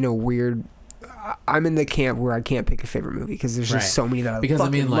always, in a weird, I'm in the camp where I can't pick a favorite movie because there's Right. just so many that I Because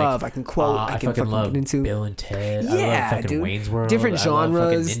fucking I mean, like, love. I can quote. I can fucking love get into. Bill and Ted. I Yeah, love fucking dude. Wayne's World. Different I love fucking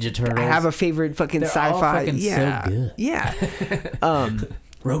genres. Ninja Turtles. I have a favorite fucking They're all sci-fi. fucking so yeah, good. yeah.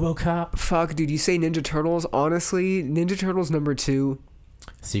 RoboCop. Fuck, dude. You say Ninja Turtles. Honestly, Ninja Turtles #2.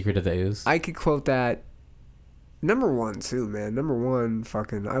 Secret of the Ooze. I could quote that. #1 too, man. #1,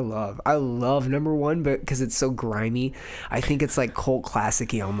 fucking, I love #1, but because it's so grimy, I think it's like cult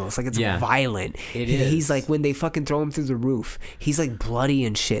classic-y almost. Like it's Yeah. violent. It He's is. like when they fucking throw him through the roof. He's like bloody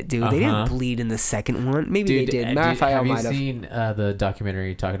and shit, dude. They didn't Uh-huh. bleed in the second one. Maybe they did. Raphael have you might have. seen the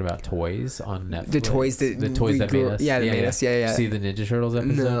documentary talking about toys on Netflix? The toys that the toys we that grew- made us. yeah, that made us. Yeah. See the Ninja Turtles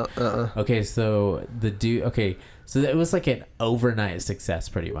episode? No, Okay, so the dude. Okay, so it was like an overnight success,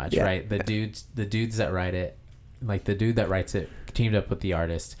 pretty much, Yeah. right? The dudes that write it, like the dude that writes it, teamed up with the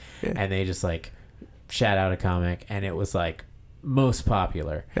artist, Yeah. and they just like shat out a comic, and it was like most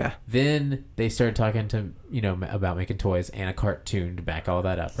popular. Yeah. Then they started talking to about making toys and a cartoon to back all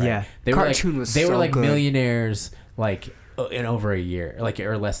that up. Right? Yeah. They Cartoon were like, was they so were like good. millionaires like in over a year, like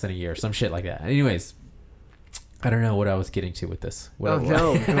or less than a year, some shit like that. Anyways. I don't know what I was getting to with this. Oh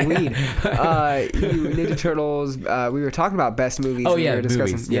no, the weed. Ninja Turtles. We were talking about best movies. Oh and we yeah, were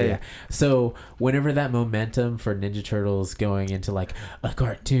discussing. movies. Yeah. So whenever that momentum for Ninja Turtles going into like a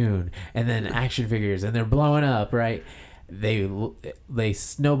cartoon and then action figures and they're blowing up, right? They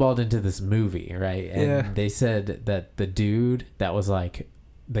snowballed into this movie, right? And Yeah. they said that the dude that was like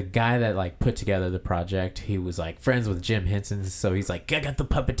the guy that like put together the project, he was like friends with Jim Henson, so he's like, I got the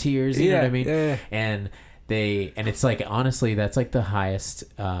puppeteers, you know what I mean? Yeah. And and it's like, honestly, that's like the highest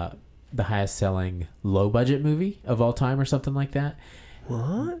selling low budget movie of all time or something like that.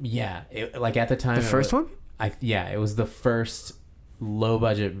 What? Yeah, like at the time, The first one? It was the first low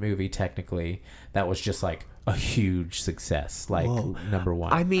budget movie technically that was just like a huge success, like number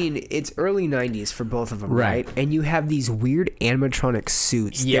one. I mean, it's early 90s for both of them, Right. right? And you have these weird animatronic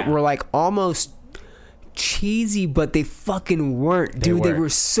suits Yeah. that were like almost cheesy, but they fucking weren't, dude. They were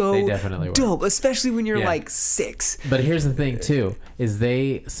so They definitely were. dope, especially when you're Yeah. like 6. But here's the thing too, is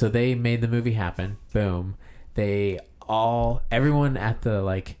they made the movie happen. Boom. Everyone at the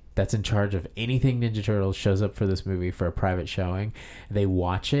like that's in charge of anything Ninja Turtles shows up for this movie for a private showing. They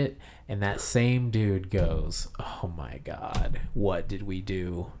watch it, and that same dude goes, "Oh my God, what did we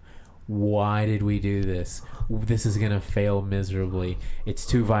do? Why did we do this? This is gonna fail miserably. It's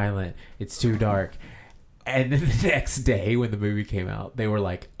too violent. It's too dark." And then the next day when the movie came out, they were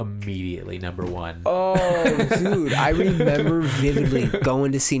like immediately number one. Oh, dude, I remember vividly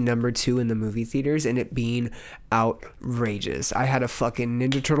going to see number 2 in the movie theaters and it being outrageous. I had a fucking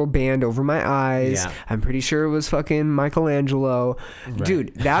Ninja Turtle band over my eyes. Yeah. I'm pretty sure it was fucking Michelangelo. Right.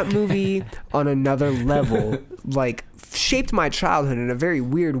 Dude, that movie on another level, like, shaped my childhood in a very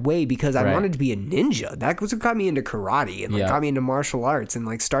weird way because I Right. wanted to be a ninja. That was what got me into karate and like Yeah. got me into martial arts and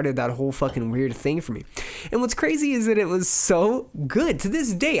like started that whole fucking weird thing for me. And what's crazy is that it was so good. To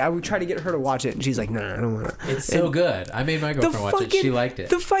this day, I would try to get her to watch it and she's like, "Nah, I don't want to." It's so good. I made my girlfriend watch it. She liked it.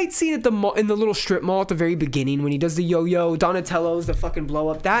 The fight scene at the mall, in the little strip mall at the very beginning when he does the yo-yo, Donatello's, the fucking blow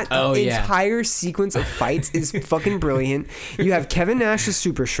up. That entire sequence of fights is fucking brilliant. You have Kevin Nash as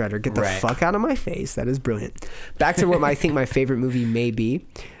Super Shredder. Get the Right. fuck out of my face. That is brilliant. Back to what I think my favorite movie may be.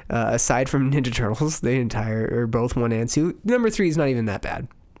 Aside from Ninja Turtles, both 1 and 2. Number 3 is not even that bad.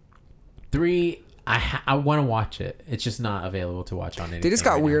 3, I want to watch it. It's just not available to watch on anything. They just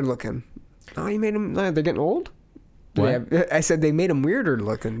got right now. weird looking. Oh, you made them. They're getting old. What? I said they made them weirder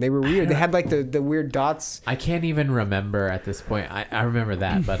looking. They were weird. They had like the weird dots. I can't even remember at this point. I remember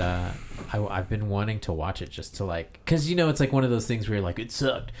that, but I've been wanting to watch it just to like, because it's like one of those things where you're like, it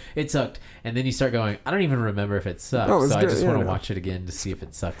sucked, and then you start going, I don't even remember if it sucks. Oh, it's so I good. just Yeah, want to no. watch it again to see if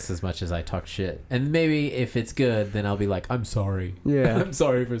it sucks as much as I talk shit. And maybe if it's good, then I'll be like, I'm sorry. Yeah. I'm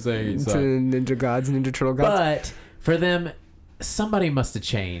sorry for saying it To sucked. Ninja Gods, Ninja Turtle Gods. But for them, somebody must have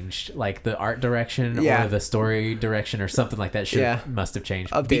changed, like the art direction Yeah. or the story direction or something like that. Must have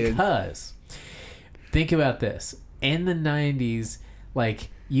changed. Updated. Because think about this: in the 90s, like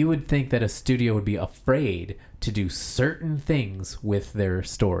you would think that a studio would be afraid to do certain things with their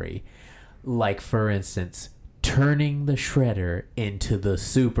story, like for instance, turning the Shredder into the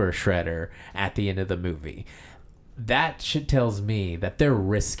Super Shredder at the end of the movie. That shit tells me that they're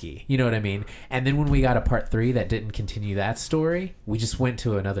risky. You know what I mean? And then when we got a part 3 that didn't continue that story, we just went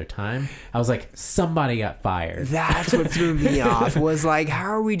to another time. I was like, somebody got fired. That's what threw me off, was like, how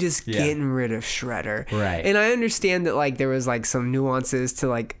are we just Yeah. getting rid of Shredder? Right. And I understand that like there was like some nuances to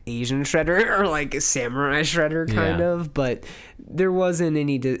like Asian Shredder or like Samurai Shredder kind Yeah. of, but there wasn't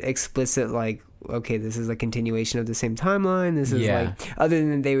any explicit like, okay, this is a continuation of the same timeline. This is Yeah. like, other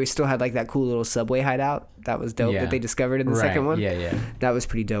than they still had like that cool little subway hideout. That was dope Yeah. that they discovered in the Right. second one. Yeah. That was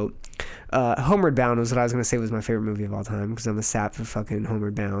pretty dope. Homeward Bound was what I was going to say was my favorite movie of all time because I'm a sap for fucking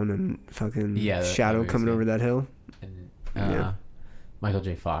Homeward Bound and fucking Yeah, that Shadow movie's coming good. over that hill. And Yeah. Michael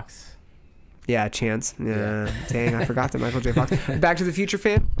J. Fox. Yeah, Chance. Yeah. Dang, I forgot that Michael J. Fox. Back to the Future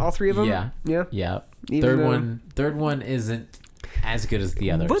fan, all 3 of them? Yeah. Yeah. Yeah. Even Third one isn't as good as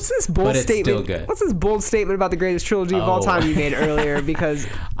the others. What's this bold but it's statement? still good. What's this bold statement about the greatest trilogy of all Oh. time you made earlier? Because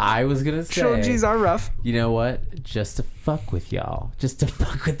I was gonna say trilogies are rough. You know what? Just to fuck with y'all. Just to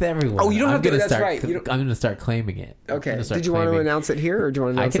fuck with everyone. Oh, you don't I'm have to- gonna that's start, right. You don't- I'm gonna start claiming it. I'm Okay. gonna start Did you want to claiming- announce it here, or do you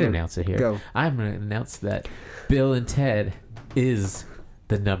want to I announce can it? announce it here. Go. I'm gonna announce that Bill and Ted is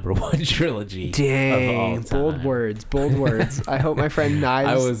the number 1 trilogy of all Dang, time. bold words, bold words. I hope my friend Knives.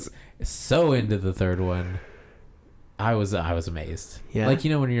 I was so into the third one. I was amazed. Yeah. Like,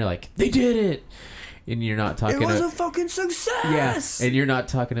 when you're like, they did it, and you're not It talking. was a fucking success. and you're not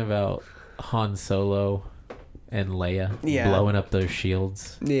talking about Han Solo and Leia Yeah. blowing up those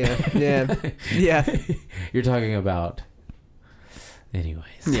shields. Yeah. Yeah. You're talking about. Anyways.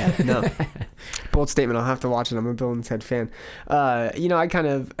 Yeah, no. Bold statement. I'll have to watch it. I'm a Bill and Ted fan. I kind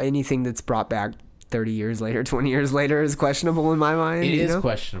of, anything that's brought back 30 years later, 20 years later is questionable in my mind. It you is know?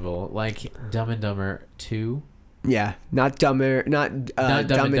 questionable. Like Dumb and Dumber 2. Yeah, not dumber, not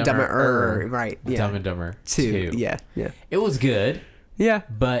Dumb and Dumber. Right. Yeah. Dumb and Dumber 2. 2. Yeah. It was good, Yeah.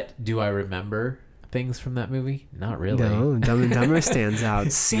 but do I remember things from that movie? Not really. No, Dumb and Dumber stands out.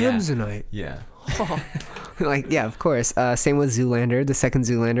 Samsonite. Yeah. Like, yeah, of course. Same with Zoolander. The second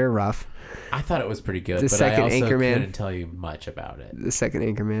Zoolander, rough. I thought it was pretty good, The but second I also Anchorman. couldn't tell you much about it. The second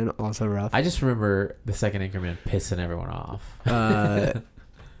Anchorman, also rough. I just remember the second Anchorman pissing everyone off.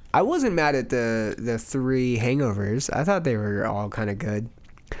 I wasn't mad at the 3 Hangovers. I thought they were all kind of good.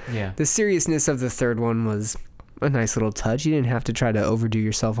 Yeah. The seriousness of the third one was a nice little touch. You didn't have to try to overdo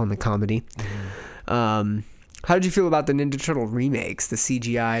yourself on the comedy. How did you feel about the Ninja Turtle remakes, the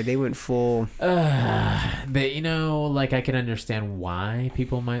CGI? They went full... They, like, I can understand why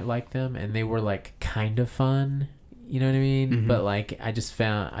people might like them, and they were, like, kind of fun. You know what I mean? Mm-hmm. But, like, I just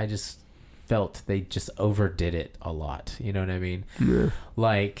felt they just overdid it a lot. You know what I mean? Yeah.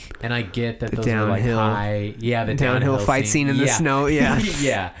 Like, and I get that The those are like downhill. high, the Downhill fight scene in the snow, yeah.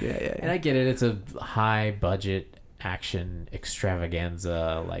 yeah. Yeah. And I get it. It's a high budget action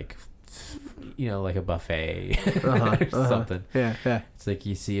extravaganza, like, like a buffet or something. Yeah. It's like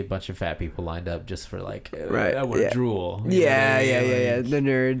you see a bunch of fat people lined up just for like, Right, I want yeah. to drool. You know what Yeah. I mean?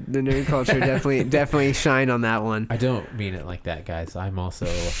 Like, The nerd culture definitely shined on that one. I don't mean it like that, guys. I'm also a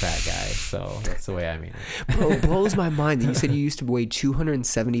fat guy, so that's the way I mean it. Bro, it blows my mind that you said you used to weigh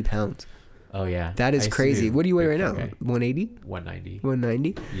 270 pounds. Oh yeah, That I is used to crazy. be a What do you weigh big right now? fat guy. 180? 190.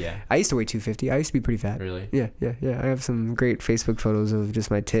 190? Yeah. I used to weigh 250. I used to be pretty fat. Really? Yeah. I have some great Facebook photos of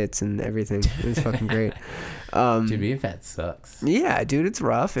just my tits and everything. It's fucking great. Dude, being fat sucks. Yeah, dude, it's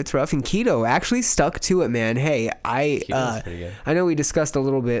rough. And keto actually stuck to it, man. Hey, Keto's pretty good. I know we discussed a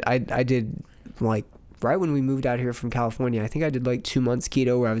little bit. I did, like, right when we moved out here from California, I think I did like 2 months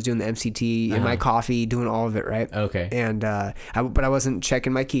keto where I was doing the MCT in my coffee, doing all of it, right? Okay. And but I wasn't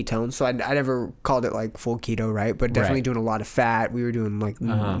checking my ketones, so I never called it like full keto, right? But definitely Right. doing a lot of fat. We were doing like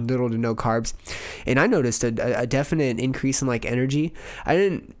little to no carbs, and I noticed a definite increase in like energy.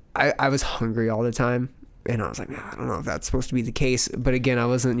 I was hungry all the time. And I was like, I don't know if that's supposed to be the case. But again, I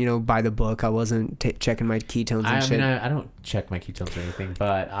wasn't, by the book. I wasn't checking my ketones and shit. I don't check my ketones or anything,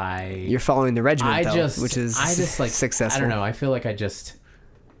 but You're following the regimen, I though, just, which is I just like successful. I don't know. I feel like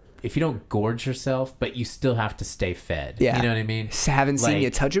if you don't gorge yourself, but you still have to stay fed. Yeah. You know what I mean? Just haven't seen Like- you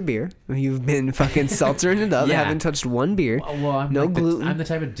touch a beer. You've been fucking seltzering it up. Yeah. Haven't touched one beer. Well, I'm No like gluten. I'm the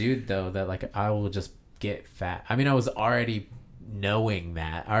type of dude though that like I will just get fat. I mean, I was already knowing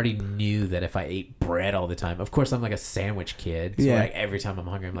that. I already knew that if I ate bread all the time, of course I'm like a sandwich kid. So Yeah. like every time I'm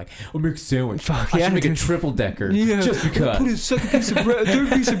hungry, I'm like, I'll make a sandwich. Fuck I yeah, should make a dude. triple decker. Yeah, Just because. Put a second piece of bread, a third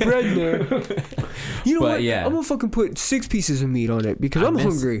piece of bread in there. You know But what? yeah. I'm gonna fucking put 6 pieces of meat on it because I'm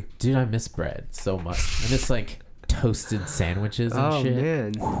hungry. Dude, I miss bread so much. I miss like toasted sandwiches and Oh shit.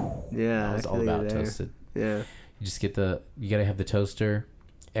 man, yeah. I was all feel you about there. toasted. Yeah, You just get you gotta have the toaster.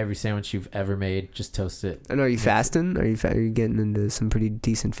 Every sandwich you've ever made, just toast it. I know. Are you fasting? Are you getting into some pretty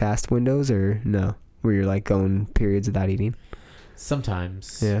decent fast windows or no? Where you're like going periods without eating?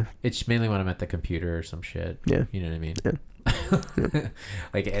 Sometimes. Yeah. It's mainly when I'm at the computer or some shit. Yeah. You know what I mean? Yeah.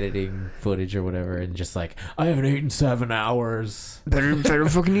 Like editing footage or whatever, and just like, I haven't eaten 7 hours. Better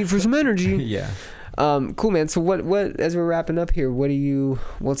fucking eat for some energy. Yeah. Cool, man. So what as we're wrapping up here,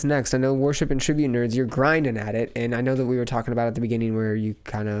 what's next? I know Worship and Tribute Nerds, you're grinding at it, and I know that we were talking about at the beginning where you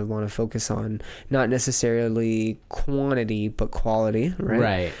kind of want to focus on not necessarily quantity but quality, right?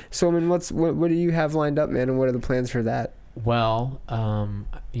 Right. So I mean, what do you have lined up, man, and what are the plans for that? Well,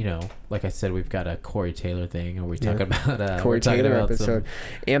 like I said, we've got a Corey Taylor thing, or we talk about Corey we're talking Taylor about episode.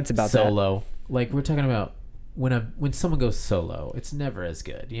 Amped about solo. Like we're talking about when someone goes solo, it's never as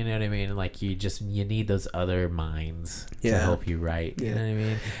good. You know what I mean? Like you need those other minds to Yeah. help you write. You Yeah. know what I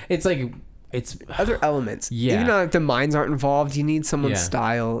mean? It's like it's that. Other elements. Yeah. Even though like, the minds aren't involved, you need someone's Yeah.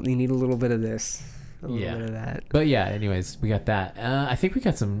 style. You need a little bit of this. A little Yeah. bit of that. But yeah, anyways, we got that. I think we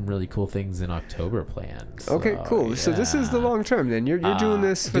got some really cool things in October planned. Okay, cool. So this is the yeah. long term then. You're doing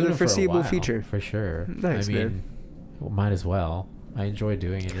this for Doing the it a foreseeable while, future. for sure. Nice, I mean, man. well, might as well. I enjoy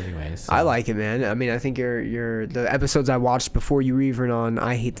doing it anyways. So. I like it, man. I mean, I think you're the episodes I watched before you were even on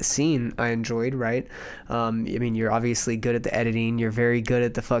I Hate the Scene, I enjoyed, right? I mean, you're obviously good at the editing. You're very good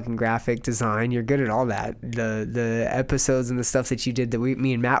at the fucking graphic design. You're good at all that. The episodes and the stuff that you did that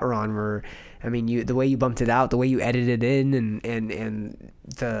me and Matt were on were, I mean, the way you bumped it out, the way you edited it in, and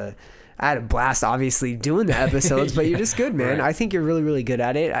the. I had a blast, obviously, doing the episodes, but you're just good, man. Right. I think you're really, really good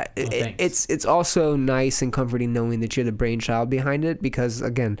at it. Thanks. It's also nice and comforting knowing that you're the brainchild behind it because,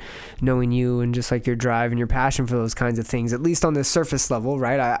 again, knowing you and just like your drive and your passion for those kinds of things, at least on the surface level,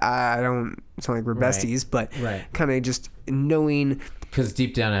 right? I don't sound like we're Right. besties, but Right. kind of just knowing Because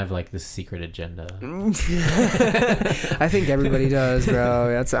deep down, I have like this secret agenda. I think everybody does,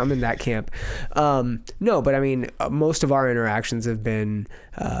 bro. I'm in that camp. No, but I mean, most of our interactions have been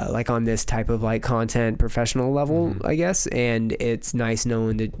like on this type of like content professional level, I guess. And it's nice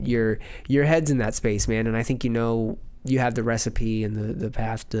knowing that your head's in that space, man. And I think you have the recipe and the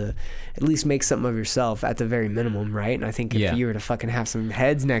path to at least make something of yourself at the very minimum, right? And I think if you were to fucking have some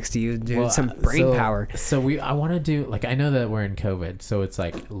heads next to you, dude, some brain power. So I want to do, like, I know that we're in COVID, so it's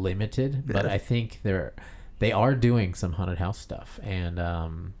like limited, but I think they are doing some haunted house stuff, and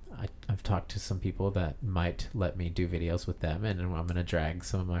I've talked to some people that might let me do videos with them, and I'm gonna drag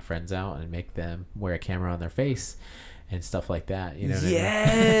some of my friends out and make them wear a camera on their face and stuff like that. You know? What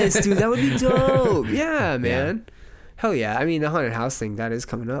Yes, I mean? dude, that would be dope. Yeah, man. Yeah. Hell yeah. I mean, the haunted house thing, that is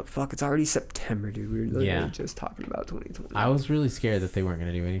coming up. Fuck, it's already September, dude. We were literally just talking about 2020. I was really scared that they weren't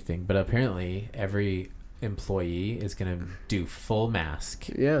going to do anything, but apparently every employee is going to do full mask.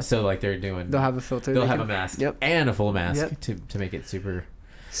 Yeah. So, like, they'll have a filter. They'll have a mask and a full mask to make it super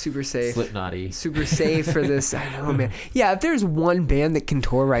safe. Slipknotty. Super safe for this. I know, man. Yeah, if there's one band that can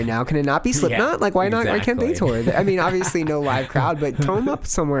tour right now, can it not be Slipknot? Like, why not? Why can't they tour? I mean, obviously no live crowd, but throw them up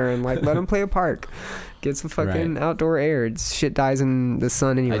somewhere and like let them play a park. Get some fucking outdoor air. Shit dies in the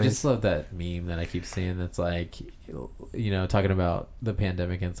sun anyway. I just love that meme that I keep seeing that's like, talking about the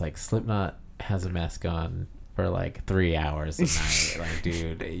pandemic, and it's like Slipknot has a mask on for like 3 hours a night. Like,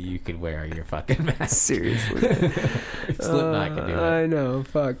 dude, you could wear your fucking mask. Seriously. Slipknot can do it. I know.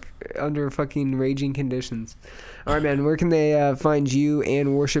 Fuck. Under fucking raging conditions. All right, man. Where can they find you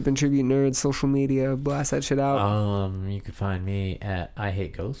and Worship and Tribute Nerds social media? Blast that shit out. You can find me at I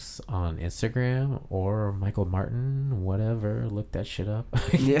Hate Ghosts on Instagram, or Michael Martin, whatever. Look that shit up.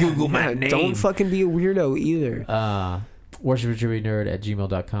 Google my name. Don't fucking be a weirdo either.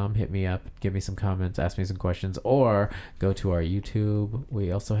 worshipandtribute@gmail.com. Hit me up, give me some comments, ask me some questions, or go to our YouTube.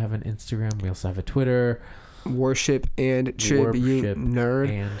 We also have an Instagram. We also have a Twitter. Worship and Tribute Nerd.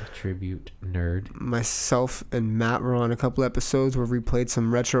 And Tribute Nerd. Myself and Matt were on a couple episodes where we played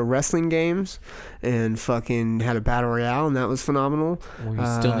some retro wrestling games and fucking had a battle royale, and that was phenomenal. We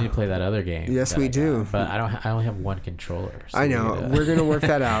still need to play that other game. Yes, we do. But I only have one controller. So I know. We're gonna work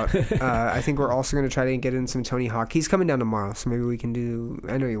that out. I think we're also gonna try to get in some Tony Hawk. He's coming down tomorrow, so maybe we can do.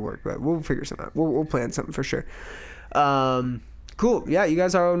 I know you work, but we'll figure something out. We'll plan something for sure. Cool. Yeah, you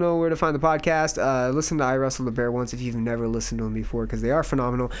guys all know where to find the podcast. Listen to I Wrestled the Bear Once if you've never listened to them before, because they are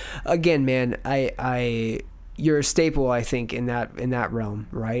phenomenal. Again, man, you're a staple, I think, in that realm,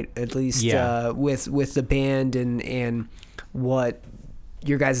 right? At least with the band and what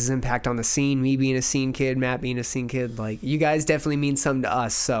your guys' impact on the scene. Me being a scene kid, Matt being a scene kid, like, you guys definitely mean something to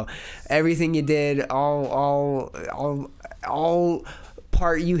us. So everything you did, all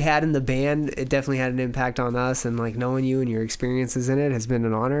part you had in the band, it definitely had an impact on us, and like knowing you and your experiences in it has been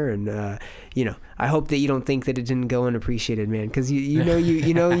an honor. And I hope that you don't think that it didn't go unappreciated, man, because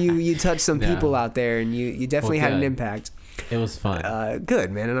you touched some people out there, and you definitely had an impact. It was fun.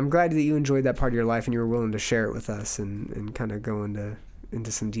 Good, man, and I'm glad that you enjoyed that part of your life and you were willing to share it with us and kind of go into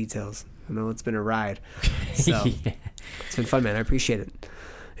some details. I know it's been a ride, so it's been fun, man. I appreciate it.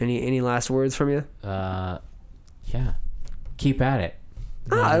 Any last words from you? Keep at it.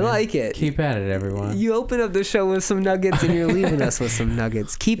 I like it. Keep at it, everyone. You opened up the show with some nuggets, and you're leaving us with some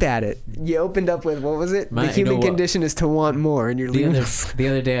nuggets. Keep at it. You opened up with, what was it? The human condition is to want more, and you're leaving us. The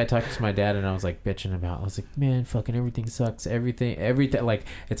other day, I talked to my dad, and I was like bitching about. I was like, man, fucking everything sucks. Everything. Like,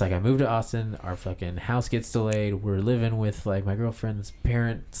 it's like I moved to Austin. Our fucking house gets delayed. We're living with like my girlfriend's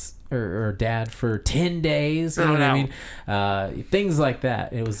parents or dad for 10 days. You know what I mean? Things like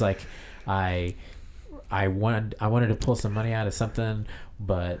that. It was like I wanted to pull some money out of something,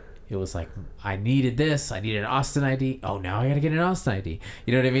 but it was like I needed this. I needed an Austin ID. Oh, now I gotta get an Austin ID.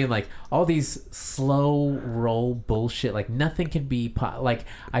 You know what I mean? Like, all these slow roll bullshit. Like, nothing can be like,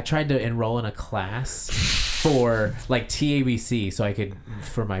 I tried to enroll in a class for like TABC so I could,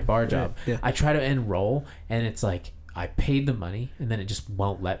 for my bar job. Yeah. I try to enroll, and it's like I paid the money and then it just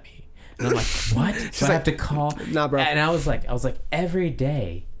won't let me. And I'm like, what? So I have to call. Nah, bro. And I was like, every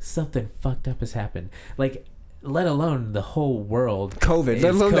day something fucked up has happened. Like, let alone the whole world. COVID.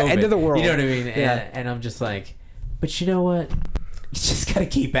 Let alone the end of the world. You know what I mean? Yeah. And I'm just like, but you know what? You just gotta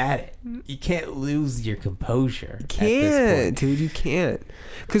keep at it. You can't lose your composure. You can't, dude. You can't.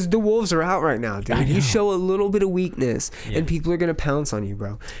 Because the wolves are out right now, dude. You show a little bit of weakness, and people are gonna pounce on you,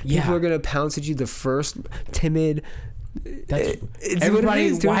 bro. People are gonna pounce at you the first timid. It's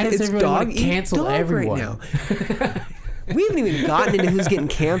everybody. Why does everybody cancel everyone? Right now? We haven't even gotten into who's getting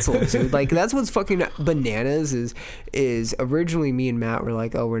canceled, dude. Like, that's what's fucking bananas is originally me and Matt were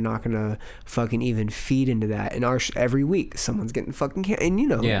like, oh, we're not gonna fucking even feed into that. And every week someone's getting fucking and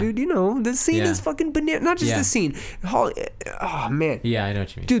dude, the scene is fucking banana. Not just the scene. Oh man. Yeah, I know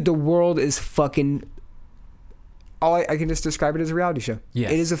what you mean. Dude, the world is fucking. I can just describe it as a reality show.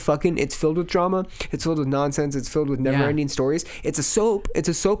 Yes. It is it's filled with drama. It's filled with nonsense. It's filled with never-ending stories. It's a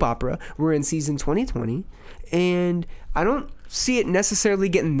soap opera. We're in season 2020, and I don't see it necessarily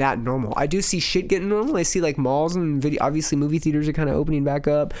getting that normal. I do see shit getting normal. I see like malls and obviously movie theaters are kind of opening back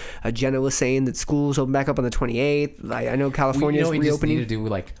up. Jenna was saying that schools open back up on the 28th. I know California is reopening. We need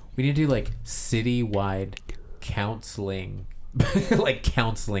to do like citywide counseling, like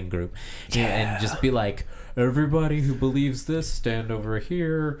counseling group, and just be like, everybody who believes this, stand over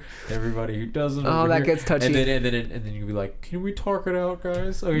here. Everybody who doesn't. Oh, that gets touchy. And then you'll be like, "Can we talk it out,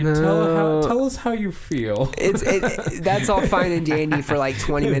 guys? I mean, tell us how you feel." That's all fine and dandy for like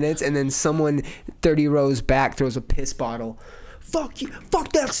 20 minutes, and then someone 30 rows back throws a piss bottle. Fuck you!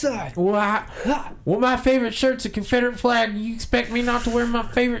 Fuck that side! Well, my favorite shirt's a Confederate flag. You expect me not to wear my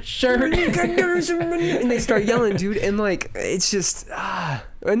favorite shirt? And they start yelling, dude, and like it's just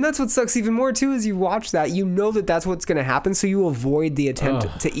and that's what sucks even more too is you watch that, you know that's what's gonna happen, so you avoid the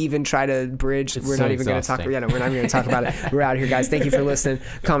attempt to even try to bridge. We're not even gonna talk. We're not even gonna talk about it. We're out here, guys. Thank you for listening.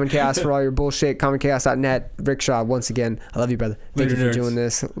 Common Chaos for all your bullshit. CommonChaos.net. Rickshaw, once again, I love you, brother. Thank you for doing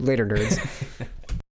this. Later, nerds.